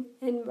leading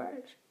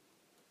inward.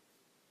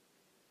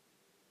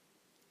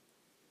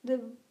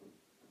 The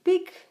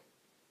big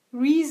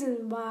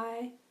reason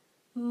why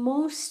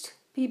most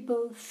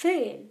people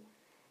fail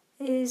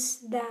is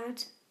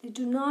that they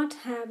do not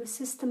have a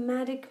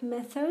systematic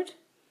method,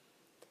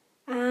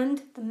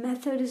 and the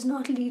method is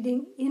not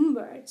leading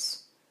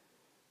inwards.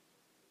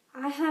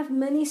 I have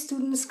many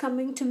students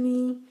coming to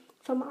me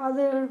from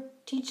other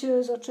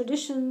teachers or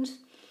traditions,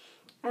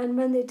 and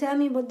when they tell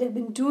me what they've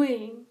been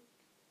doing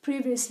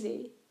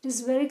previously, it is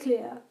very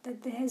clear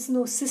that there is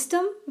no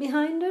system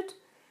behind it,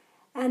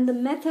 and the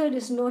method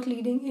is not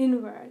leading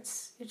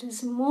inwards. It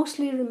is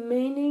mostly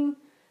remaining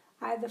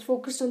either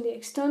focused on the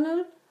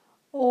external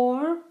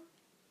or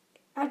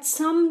at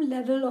some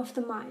level of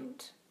the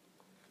mind.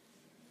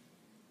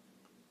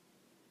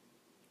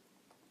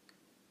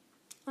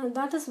 And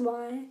that is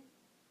why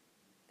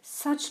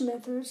such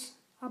methods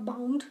are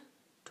bound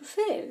to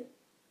fail.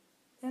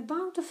 They're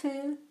bound to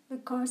fail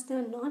because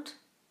they're not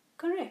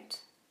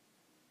correct.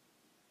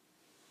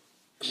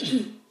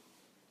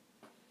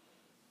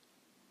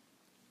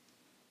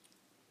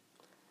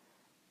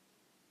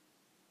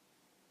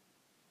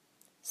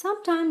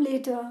 Some time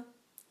later,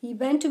 he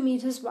went to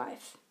meet his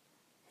wife.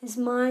 His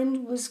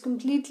mind was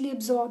completely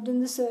absorbed in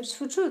the search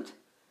for truth.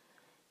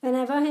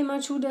 Whenever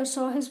Hemachuda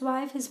saw his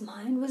wife, his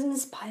mind was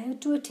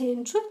inspired to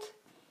attain truth.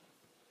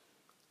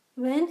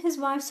 When his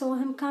wife saw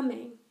him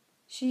coming,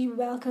 she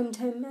welcomed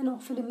him and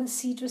offered him a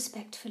seat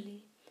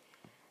respectfully.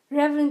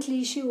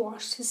 Reverently, she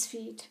washed his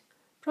feet,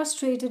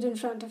 prostrated in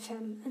front of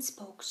him, and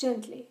spoke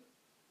gently.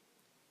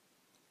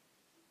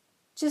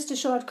 Just a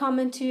short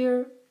comment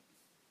here.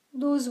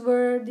 Those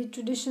were the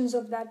traditions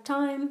of that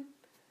time,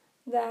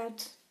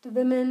 that the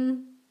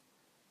women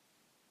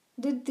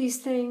did these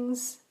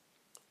things.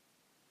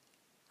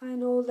 I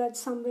know that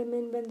some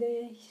women, when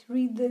they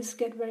read this,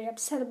 get very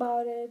upset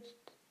about it.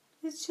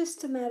 It's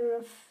just a matter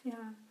of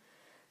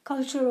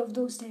culture of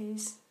those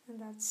days,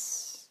 and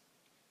that's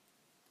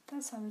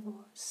how it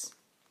was.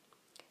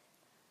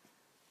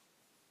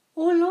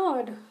 "Oh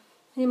Lord,"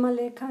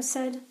 Himalekha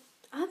said,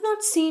 "I have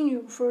not seen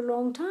you for a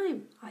long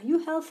time. Are you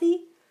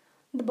healthy?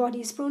 The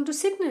body is prone to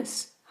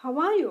sickness. How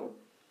are you?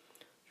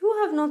 You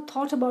have not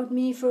thought about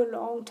me for a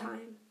long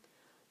time.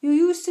 You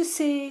used to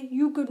say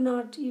you could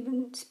not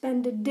even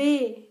spend a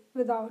day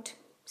without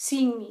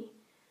seeing me.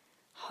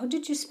 How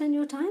did you spend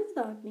your time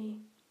without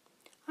me?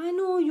 I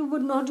know you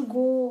would not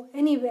go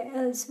anywhere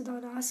else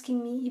without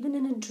asking me, even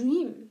in a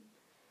dream.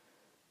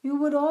 You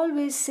would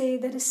always say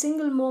that a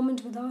single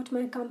moment without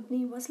my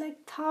company was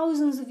like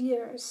thousands of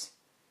years.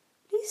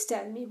 Please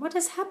tell me, what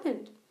has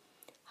happened?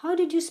 How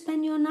did you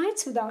spend your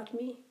nights without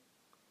me?"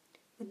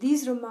 With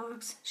these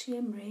remarks, she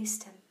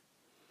embraced him.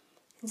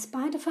 In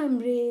spite of her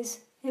embrace,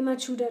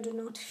 Hemachuda did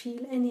not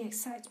feel any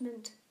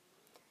excitement.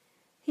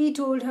 He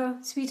told her,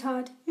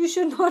 "Sweetheart, you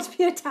should not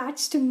be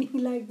attached to me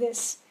like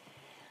this.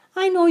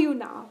 I know you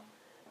now.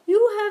 You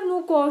have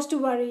no cause to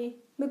worry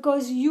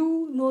because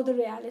you know the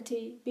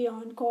reality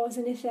beyond cause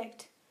and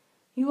effect.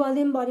 You are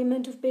the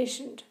embodiment of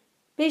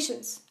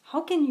patience.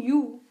 How can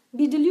you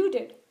be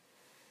deluded?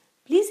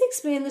 Please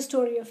explain the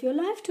story of your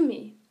life to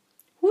me.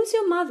 Who is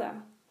your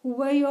mother? Who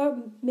were your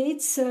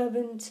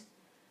maidservant?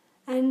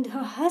 And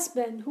her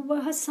husband? Who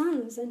were her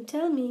sons? And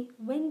tell me,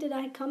 when did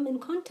I come in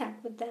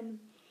contact with them?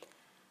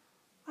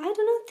 I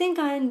do not think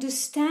I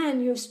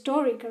understand your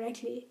story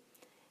correctly.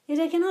 Yet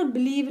I cannot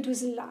believe it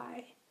was a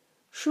lie.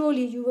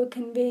 Surely you were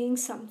conveying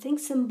something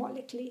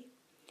symbolically.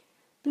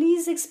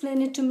 Please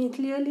explain it to me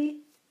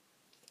clearly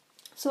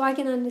so I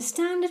can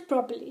understand it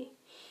properly.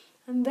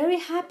 I'm very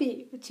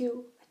happy with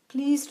you.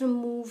 Please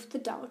remove the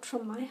doubt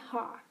from my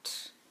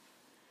heart."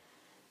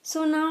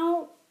 So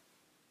now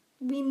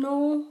we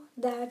know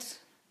that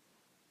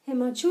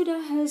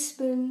Hemachuda has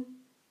been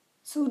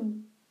so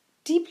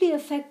deeply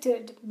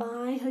affected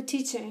by her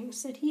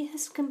teachings that he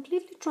has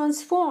completely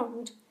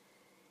transformed.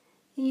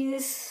 He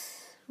is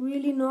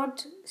really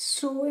not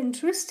so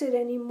interested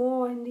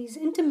anymore in these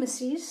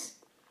intimacies,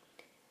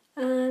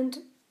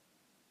 and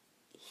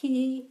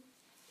he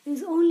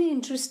is only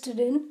interested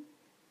in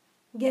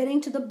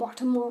getting to the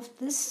bottom of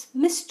this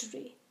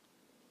mystery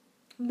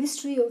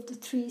of the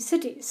 3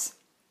 cities.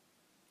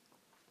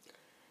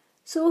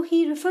 So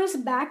he refers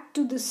back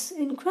to this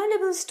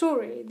incredible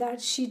story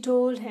that she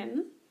told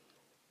him,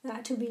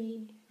 that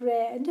we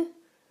read,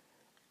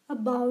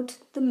 about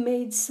the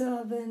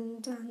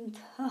maidservant and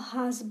her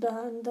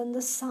husband and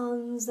the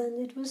sons,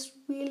 and it was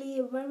really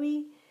a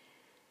very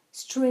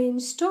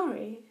strange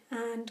story,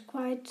 and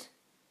quite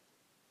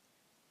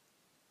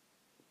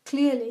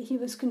clearly he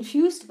was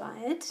confused by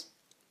it.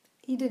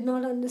 He did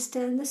not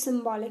understand the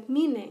symbolic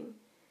meaning,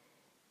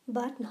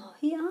 but now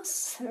he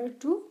asks her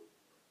to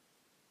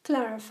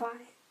clarify.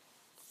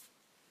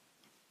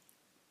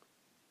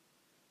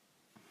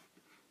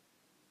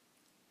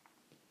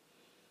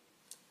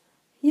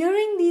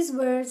 Hearing these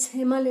words,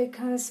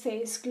 Himalekha's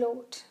face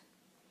glowed.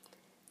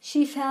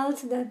 She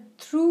felt that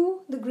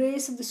through the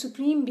grace of the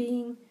Supreme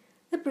Being,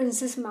 the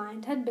prince's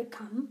mind had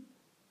become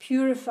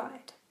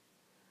purified.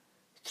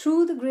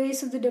 Through the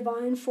grace of the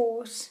divine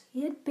force,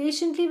 he had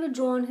patiently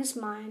withdrawn his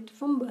mind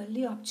from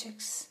worldly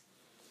objects.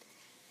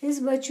 His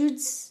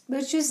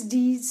virtuous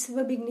deeds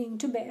were beginning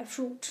to bear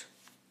fruit.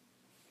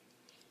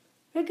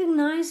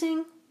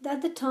 Recognizing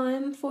that the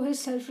time for his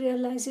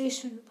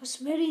self-realization was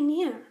very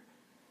near,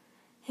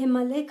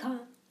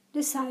 Himalekha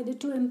decided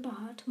to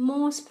impart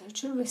more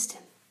spiritual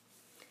wisdom.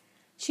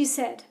 She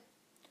said,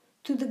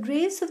 "Through the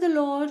grace of the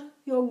Lord,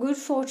 your good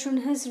fortune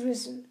has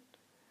risen.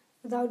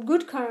 Without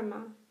good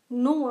karma,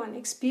 no one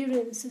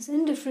experiences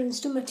indifference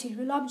to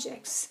material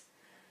objects.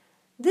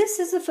 This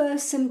is the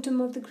first symptom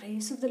of the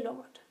grace of the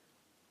Lord.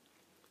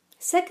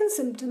 Second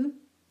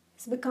symptom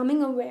is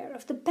becoming aware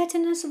of the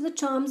pettiness of the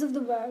charms of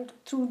the world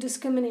through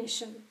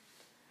discrimination.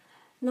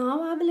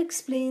 Now I will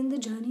explain the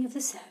journey of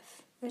the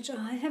self, which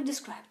I have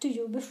described to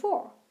you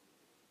before."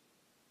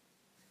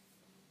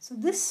 So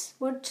this,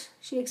 what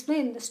she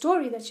explained, the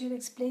story that she had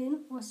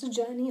explained, was the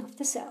journey of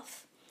the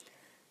self.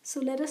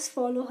 So let us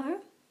follow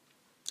her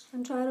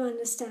and try to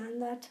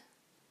understand that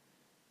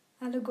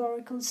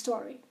allegorical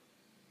story.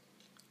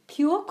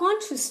 Pure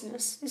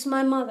consciousness is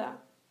my mother.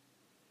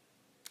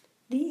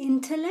 The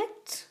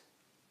intellect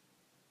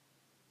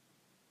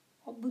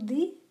or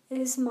buddhi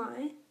is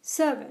my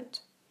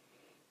servant.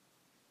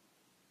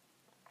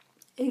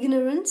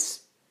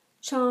 Ignorance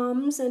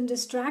charms and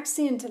distracts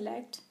the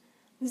intellect,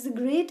 is the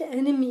great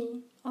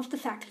enemy of the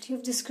faculty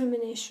of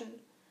discrimination.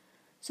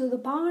 So the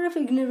power of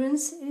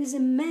ignorance is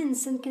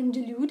immense and can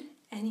delude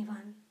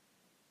anyone.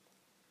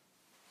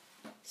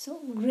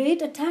 So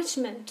great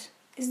attachment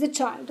is the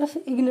child of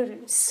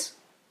ignorance,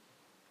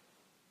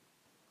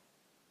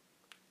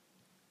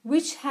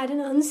 which had an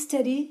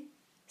unsteady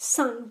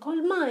son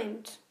called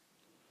mind.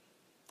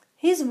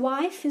 His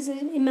wife is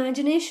an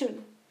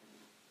imagination.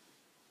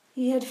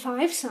 He had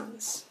 5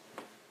 sons.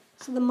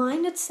 So the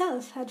mind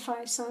itself had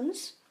 5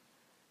 sons: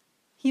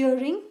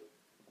 hearing,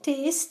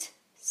 taste,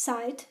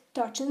 sight,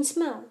 touch and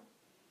smell.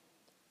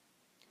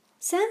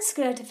 Sense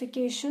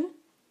gratification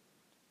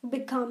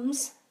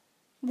becomes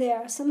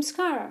their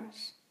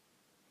samskaras.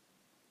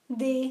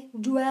 They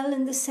dwell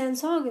in the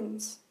sense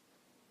organs.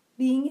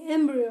 Being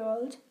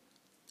embroiled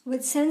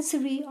with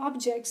sensory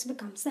objects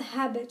becomes the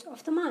habit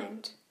of the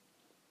mind.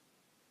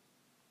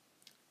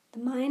 The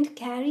mind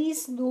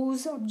carries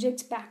those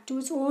objects back to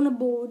its own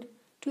abode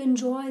to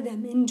enjoy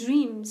them in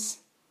dreams.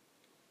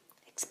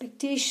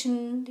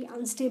 Expectation, the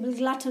unstable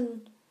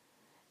glutton,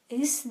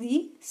 is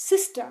the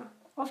sister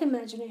of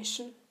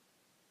imagination.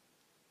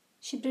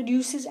 She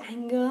produces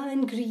anger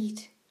and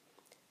greed.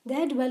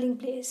 Their dwelling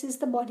place is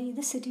the body,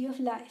 the city of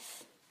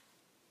life.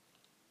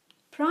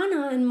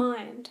 Prana and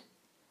mind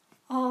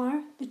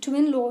are the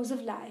twin laws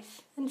of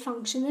life and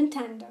function in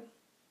tandem.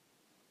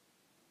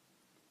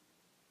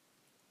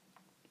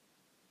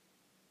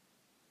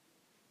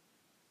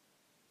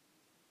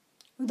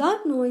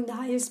 Without knowing the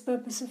highest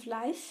purpose of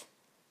life,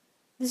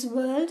 this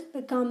world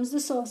becomes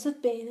the source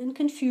of pain and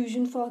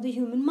confusion for the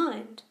human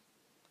mind.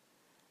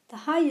 The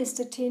highest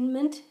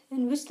attainment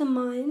in which the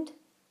mind,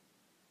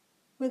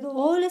 with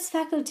all its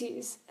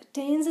faculties,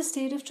 attains a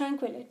state of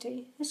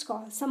tranquility is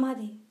called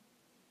samadhi.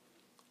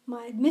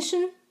 My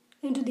admission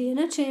into the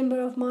inner chamber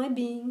of my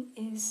being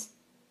is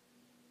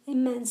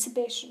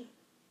emancipation.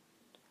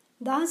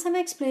 Thus have I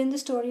explained the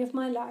story of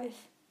my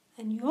life,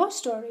 and your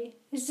story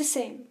is the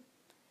same.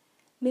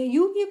 May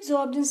you be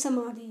absorbed in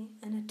samadhi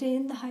and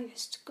attain the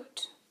highest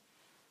good.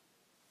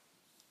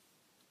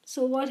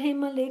 So what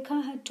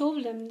Hemalekha had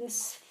told him,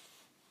 this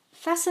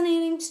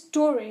fascinating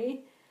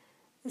story,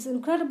 this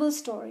incredible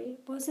story,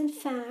 was in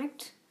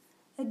fact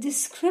a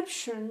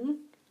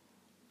description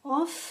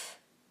of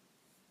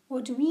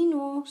what we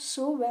know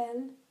so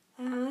well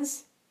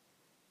as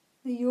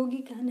the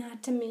yogic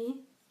anatomy,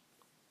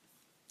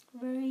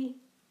 very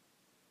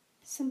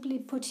simply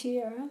put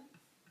here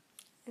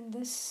in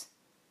this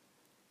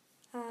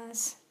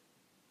as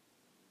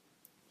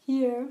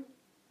here,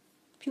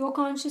 pure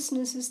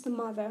consciousness is the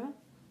mother.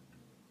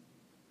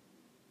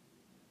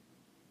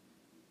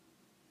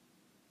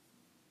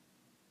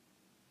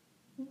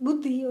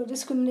 Buddhi or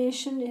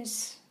discrimination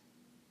is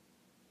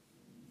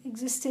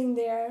existing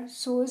there,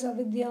 so is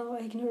avidya or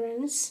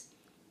ignorance.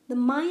 The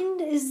mind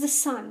is the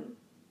sun.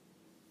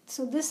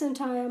 So this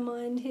entire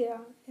mind here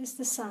is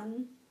the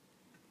sun.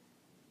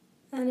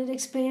 And it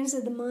explains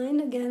that the mind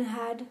again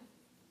had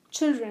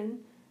children,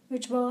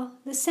 which were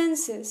the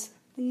senses,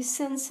 these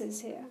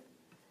senses here.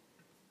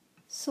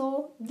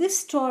 So this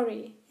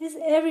story is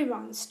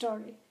everyone's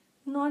story,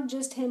 not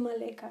just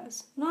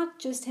Hemalekha's, not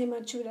just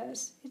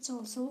Hemachuda's. It's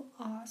also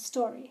our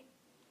story.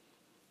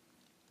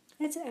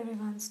 It's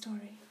everyone's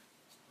story.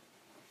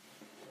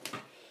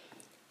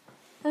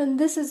 And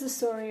this is the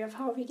story of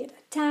how we get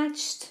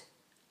attached,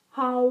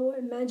 how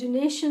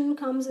imagination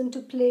comes into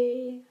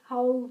play,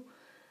 how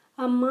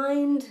our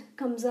mind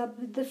comes up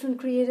with different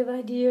creative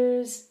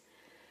ideas.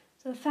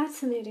 It's a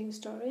fascinating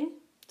story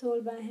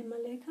told by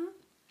Hemalekha,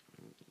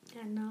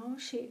 and now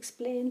she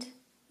explained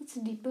its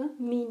deeper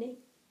meaning.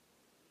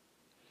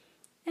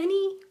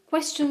 Any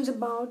questions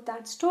about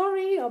that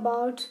story,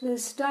 about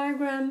this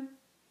diagram?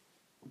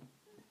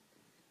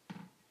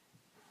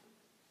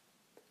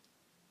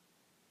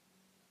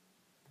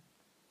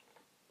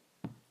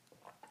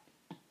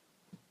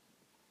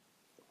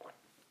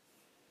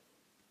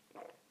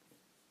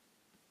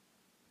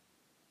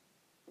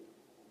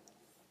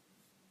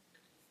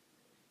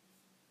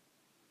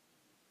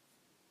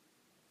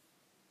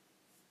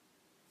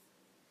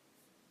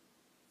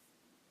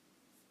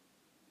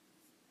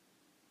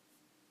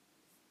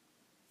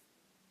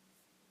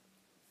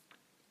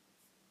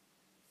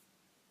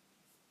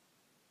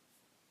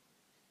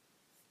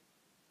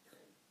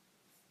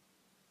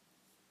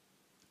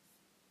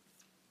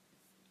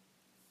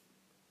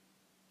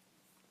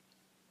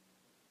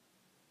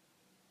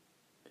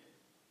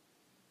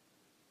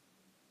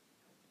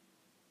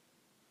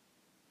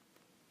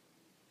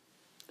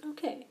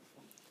 Okay.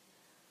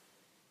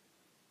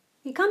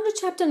 We come to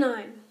chapter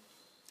 9.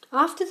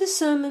 After the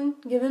sermon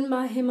given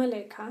by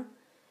Hemalekha,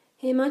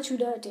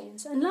 Hemachuda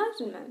attains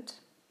enlightenment.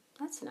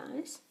 That's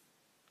nice.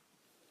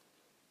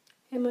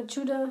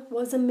 Hemachuda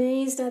was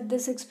amazed at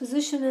this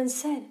exposition and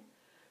said,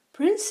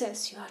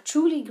 "Princess, you are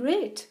truly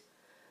great.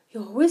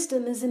 Your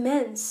wisdom is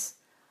immense.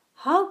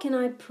 How can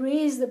I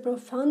praise the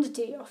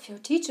profundity of your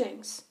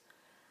teachings?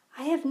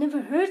 I have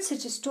never heard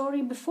such a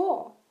story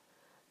before.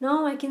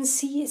 Now I can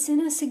see its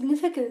inner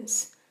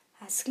significance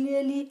as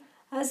clearly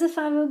as if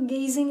I were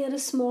gazing at a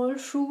small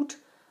fruit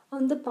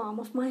on the palm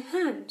of my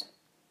hand.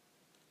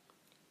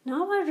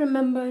 Now I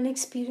remember and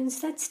experience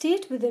that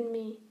state within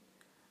me.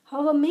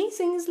 How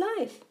amazing is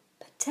life!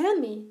 But tell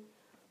me,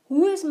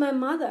 who is my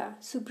mother,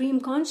 Supreme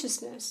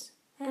Consciousness,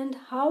 and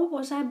how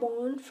was I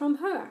born from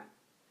her?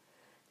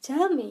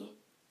 Tell me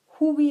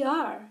who we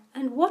are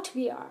and what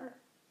we are.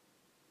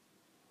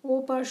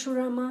 O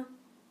Parshurama,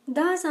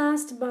 thus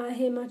asked by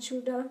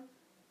Hemachuda,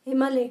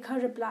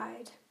 Himalekha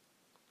replied,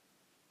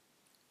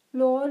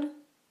 Lord,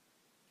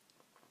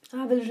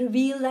 I will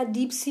reveal that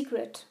deep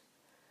secret.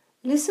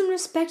 Listen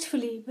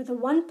respectfully with a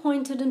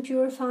one-pointed and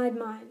purified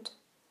mind.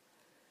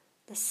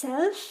 The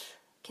self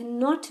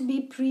cannot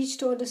be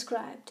preached or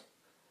described.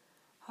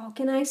 How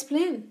can I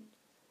explain?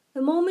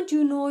 The moment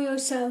you know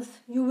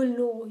yourself, you will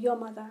know your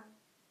mother.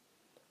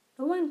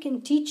 No one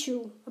can teach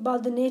you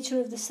about the nature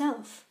of the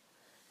self,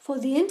 for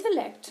the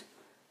intellect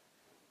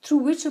through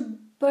which a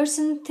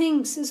person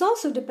thinks is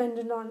also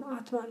dependent on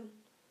Atman.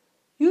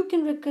 You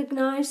can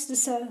recognize the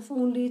self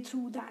only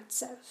through that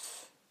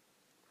self.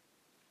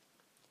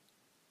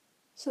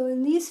 So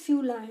in these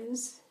few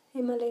lines,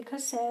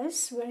 Himalekha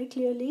says very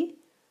clearly,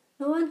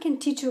 no one can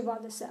teach you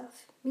about the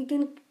self. We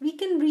can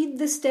read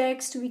this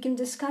text, we can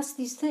discuss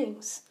these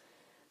things.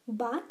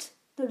 But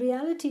the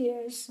reality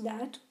is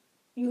that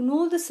you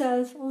know the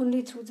self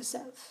only through the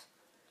self.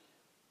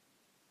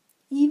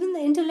 Even the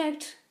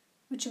intellect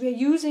which we are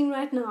using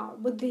right now,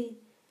 buddhi,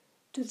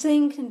 to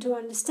think and to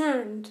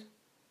understand,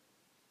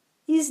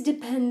 is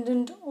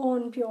dependent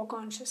on pure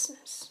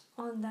consciousness,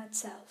 on that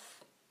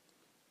self.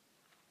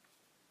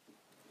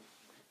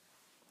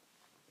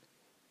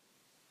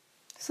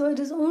 So it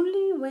is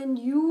only when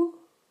you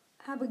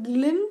have a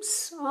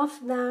glimpse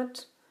of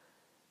that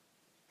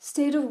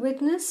state of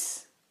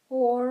witness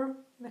or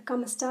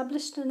become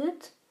established in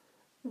it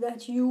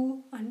that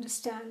you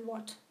understand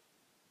what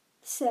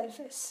self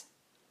is.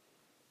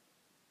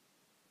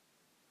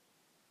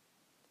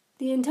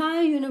 The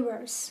entire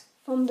universe,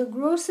 from the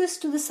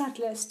grossest to the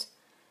subtlest,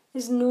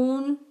 is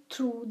known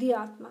through the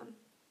Atman.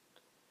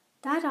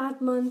 That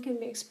Atman can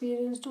be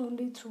experienced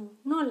only through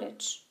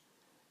knowledge,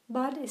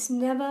 but is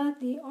never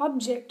the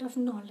object of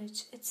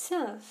knowledge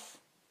itself.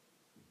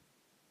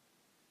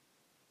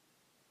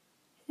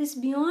 It is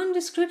beyond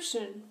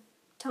description,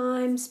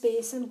 time,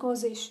 space, and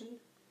causation.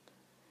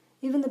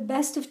 Even the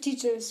best of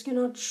teachers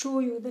cannot show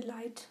you the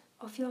light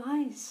of your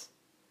eyes.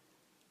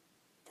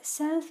 The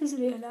self is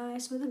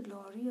realized by the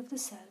glory of the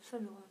self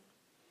alone.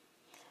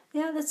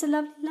 Yeah, that's a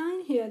lovely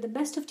line here. The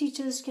best of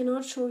teachers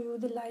cannot show you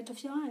the light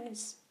of your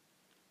eyes.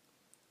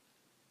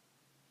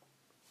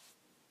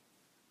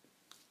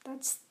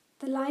 That's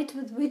the light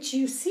with which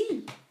you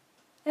see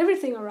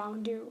everything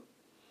around you.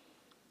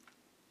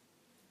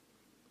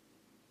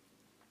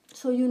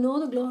 So you know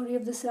the glory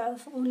of the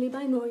self only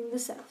by knowing the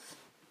self.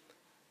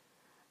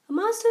 A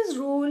master's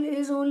role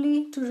is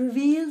only to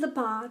reveal the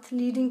path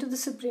leading to the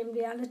supreme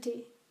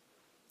reality.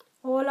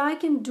 All I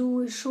can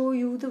do is show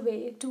you the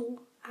way to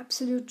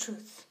absolute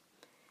truth.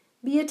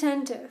 Be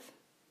attentive.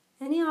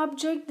 Any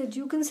object that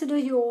you consider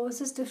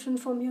yours is different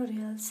from your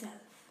real self.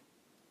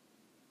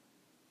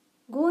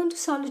 Go into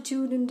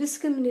solitude and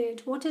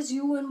discriminate what is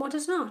you and what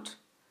is not.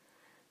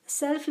 The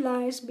self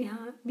lies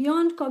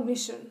beyond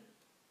cognition.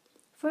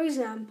 For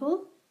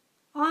example,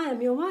 I am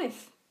your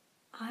wife.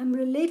 I am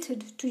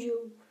related to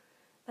you,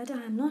 but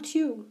I am not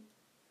you.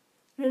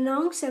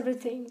 Renounce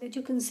everything that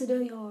you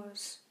consider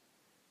yours.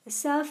 The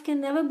self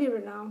can never be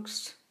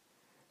renounced.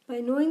 By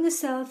knowing the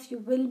self, you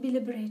will be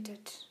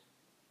liberated.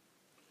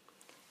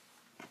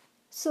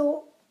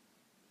 So,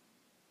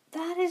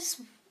 that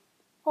is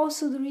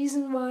also the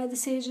reason why the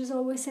sages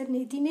always said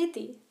neti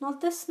neti. Not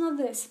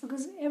this.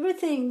 Because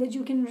everything that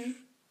you can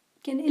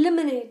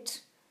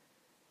eliminate,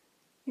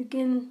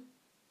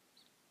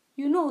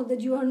 you know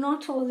that you are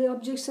not all the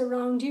objects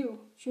around you.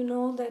 You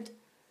know that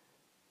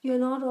you are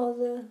not all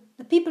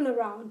the people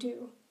around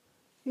you.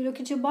 You look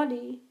at your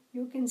body,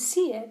 you can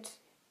see it,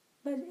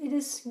 but it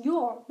is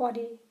your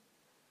body.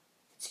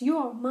 It's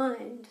your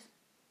mind.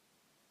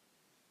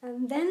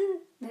 And then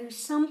there's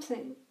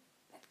something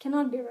that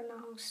cannot be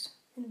renounced,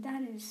 and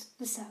that is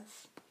the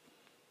self.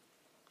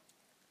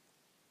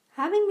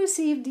 Having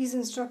received these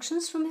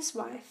instructions from his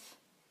wife,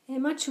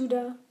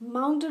 Hemachuda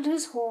mounted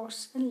his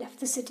horse and left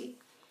the city.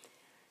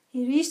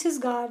 He reached his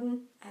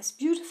garden, as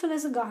beautiful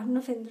as the garden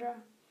of Indra,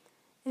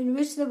 in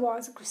which there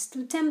was a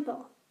crystal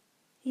temple.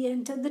 He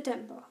entered the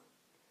temple.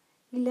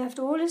 He left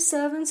all his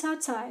servants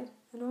outside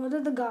and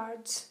ordered the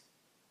guards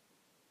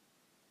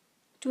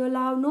to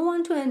allow no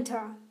one to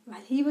enter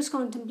while he was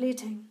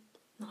contemplating,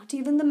 not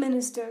even the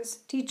ministers,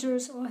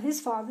 teachers, or his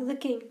father the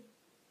king.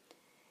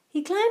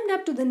 He climbed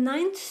up to the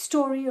 9th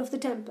story of the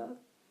temple.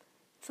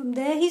 From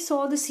there he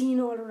saw the scene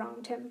all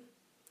around him.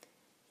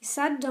 He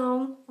sat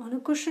down on a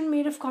cushion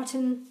made of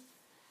cotton,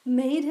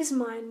 made his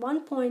mind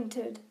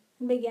one-pointed,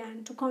 and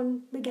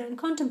began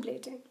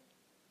contemplating.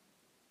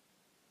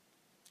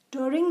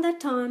 During that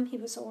time he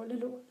was all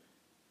alone.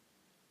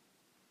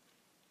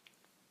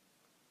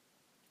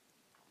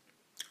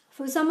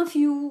 For some of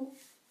you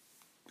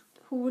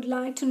who would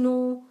like to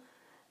know,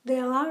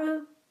 there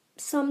are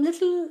some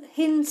little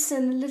hints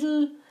and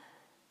little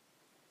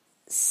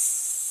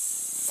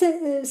symbols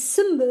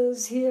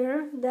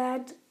here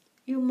that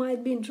you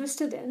might be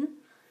interested in.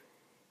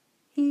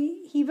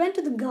 He went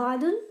to the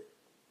garden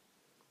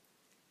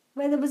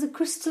where there was a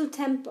crystal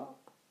temple.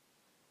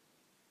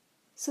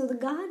 So the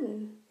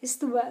garden is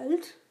the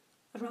world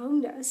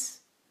around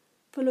us,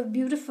 full of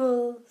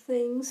beautiful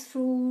things,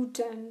 fruit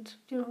and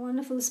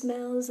wonderful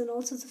smells and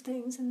all sorts of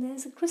things. And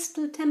there's a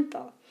crystal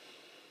temple.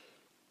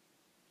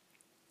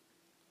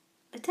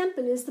 The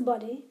temple is the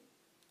body,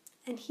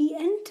 and he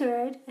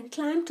entered and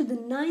climbed to the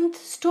 9th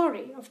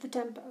story of the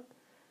temple.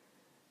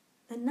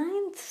 The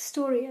 9th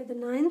story, at the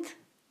 9th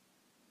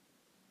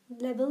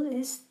level,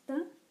 is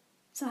the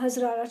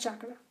Sahasrara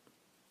chakra.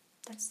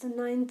 That's the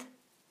 9th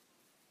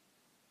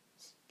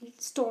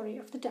story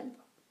of the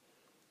temple.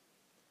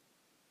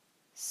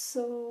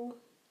 So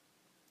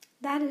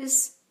that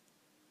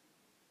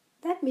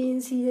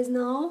means he has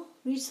now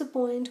reached the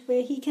point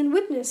where he can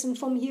witness, and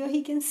from here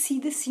he can see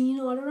the scene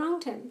all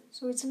around him.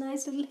 So it's a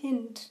nice little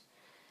hint.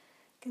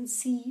 He can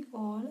see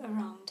all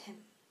around him.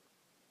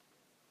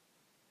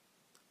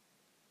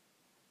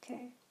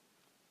 Okay.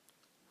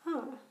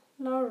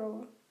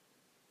 Laurel.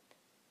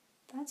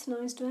 That's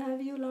nice to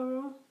have you,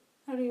 Laurel.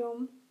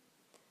 Hariom.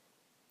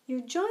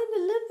 You joined a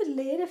little bit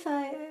late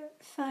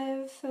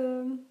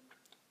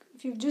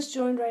if you've just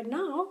joined right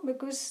now,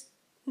 because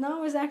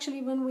now is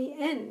actually when we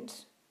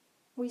end.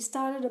 We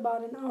started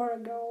about an hour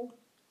ago.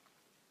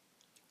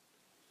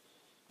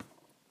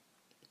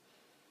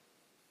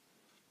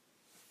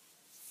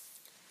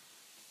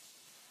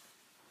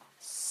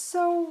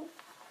 So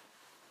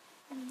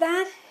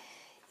that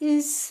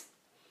is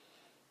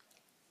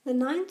the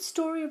 9th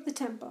story of the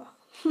temple.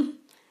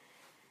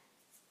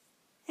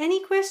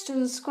 Any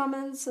questions,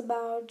 comments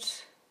about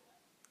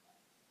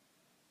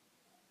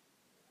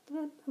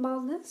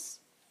this?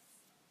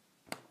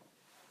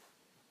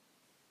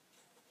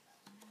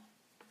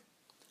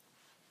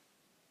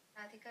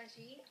 Radhika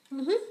ji?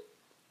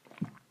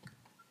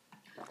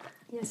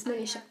 Yes,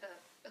 Manisha. I have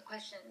a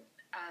question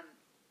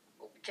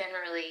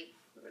generally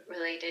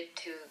related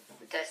to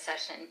the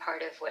session,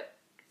 part of what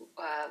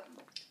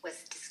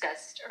was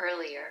discussed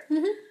earlier.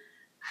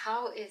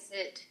 How is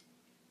it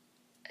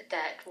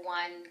that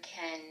one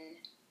can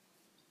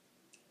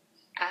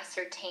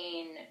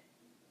ascertain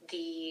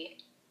the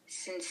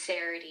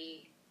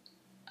sincerity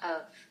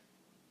of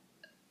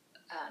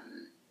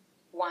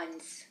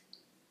one's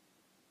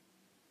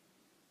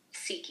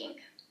seeking?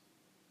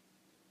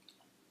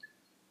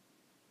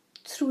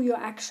 Through your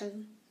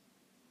action.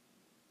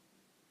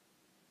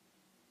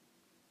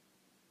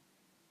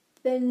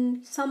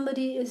 When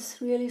somebody is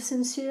really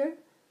sincere,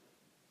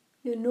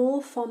 you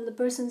know from the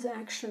person's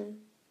action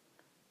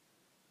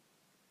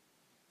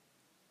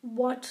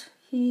what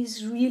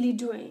he's really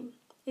doing.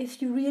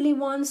 If you really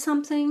want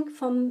something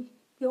from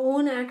your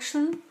own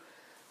action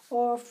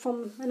or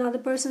from another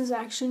person's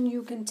action,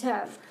 you can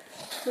tell.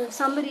 So if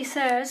somebody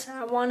says,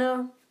 I want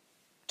to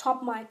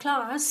top my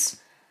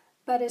class,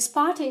 but is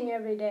partying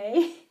every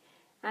day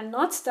and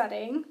not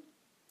studying,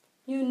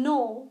 you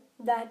know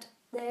that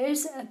there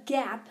is a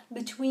gap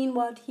between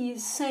what he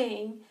is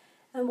saying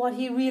and what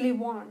he really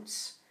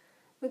wants.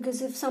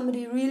 Because if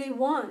somebody really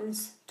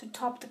wants to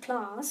top the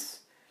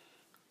class,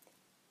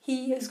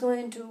 he is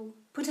going to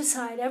put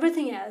aside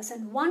everything else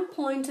and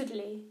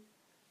one-pointedly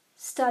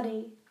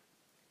study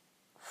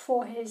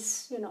for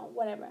his,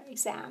 whatever,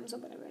 exams or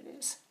whatever it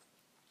is.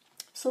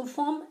 So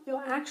from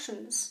your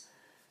actions,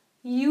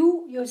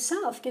 you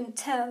yourself can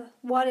tell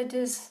what it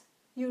is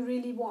you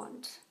really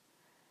want.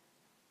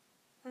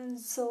 And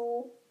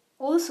so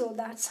also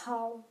that's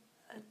how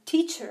a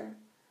teacher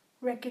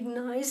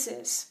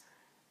recognizes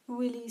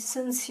really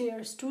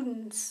sincere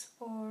students,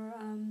 or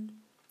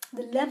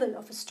the level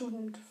of a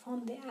student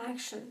from the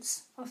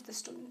actions of the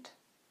student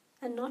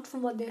and not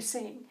from what they're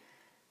saying.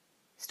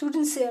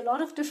 Students say a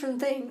lot of different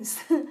things,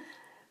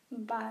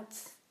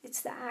 but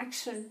it's the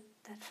action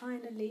that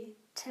finally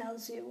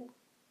tells you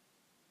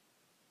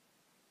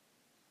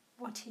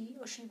what he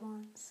or she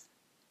wants.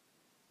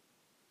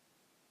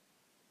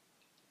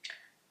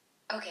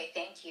 Okay,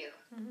 thank you.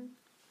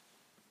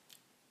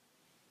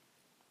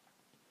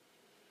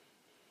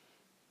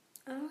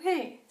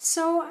 Okay,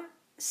 so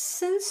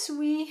since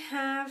we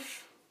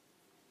have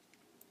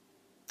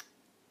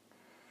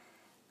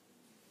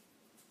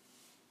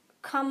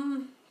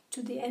come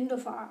to the end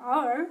of our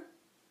hour,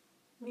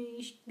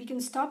 we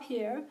can stop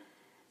here.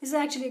 This is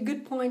actually a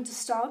good point to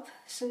stop,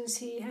 since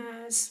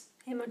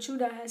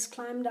Hemachuda has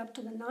climbed up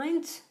to the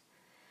 9th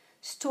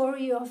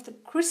story of the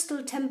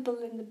crystal temple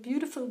in the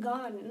beautiful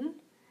garden,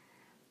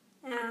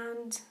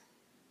 and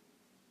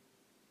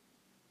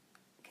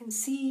can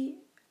see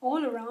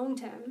all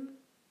around him.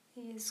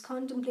 He is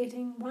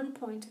contemplating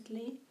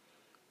one-pointedly.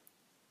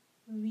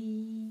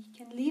 We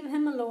can leave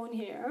him alone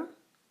here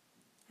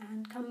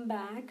and come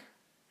back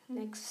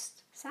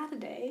next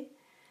Saturday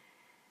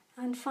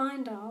and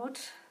find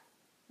out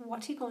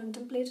what he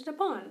contemplated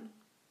upon.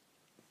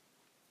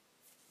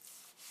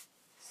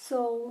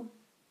 So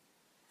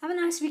have a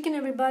nice weekend,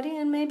 everybody,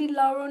 and maybe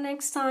Laura,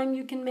 next time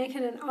you can make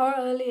it an hour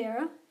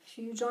earlier. If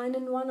you join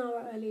in 1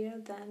 hour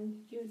earlier,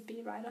 then you'd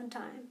be right on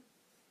time.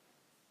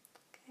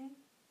 Okay,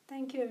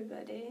 thank you,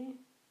 everybody.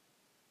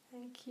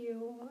 Thank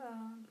you,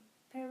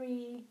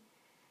 Perry,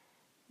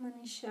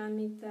 Manisha,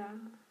 Anita.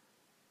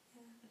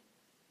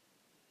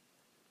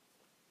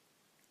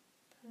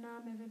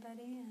 Pranam,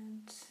 everybody,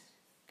 and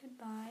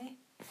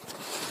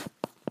goodbye.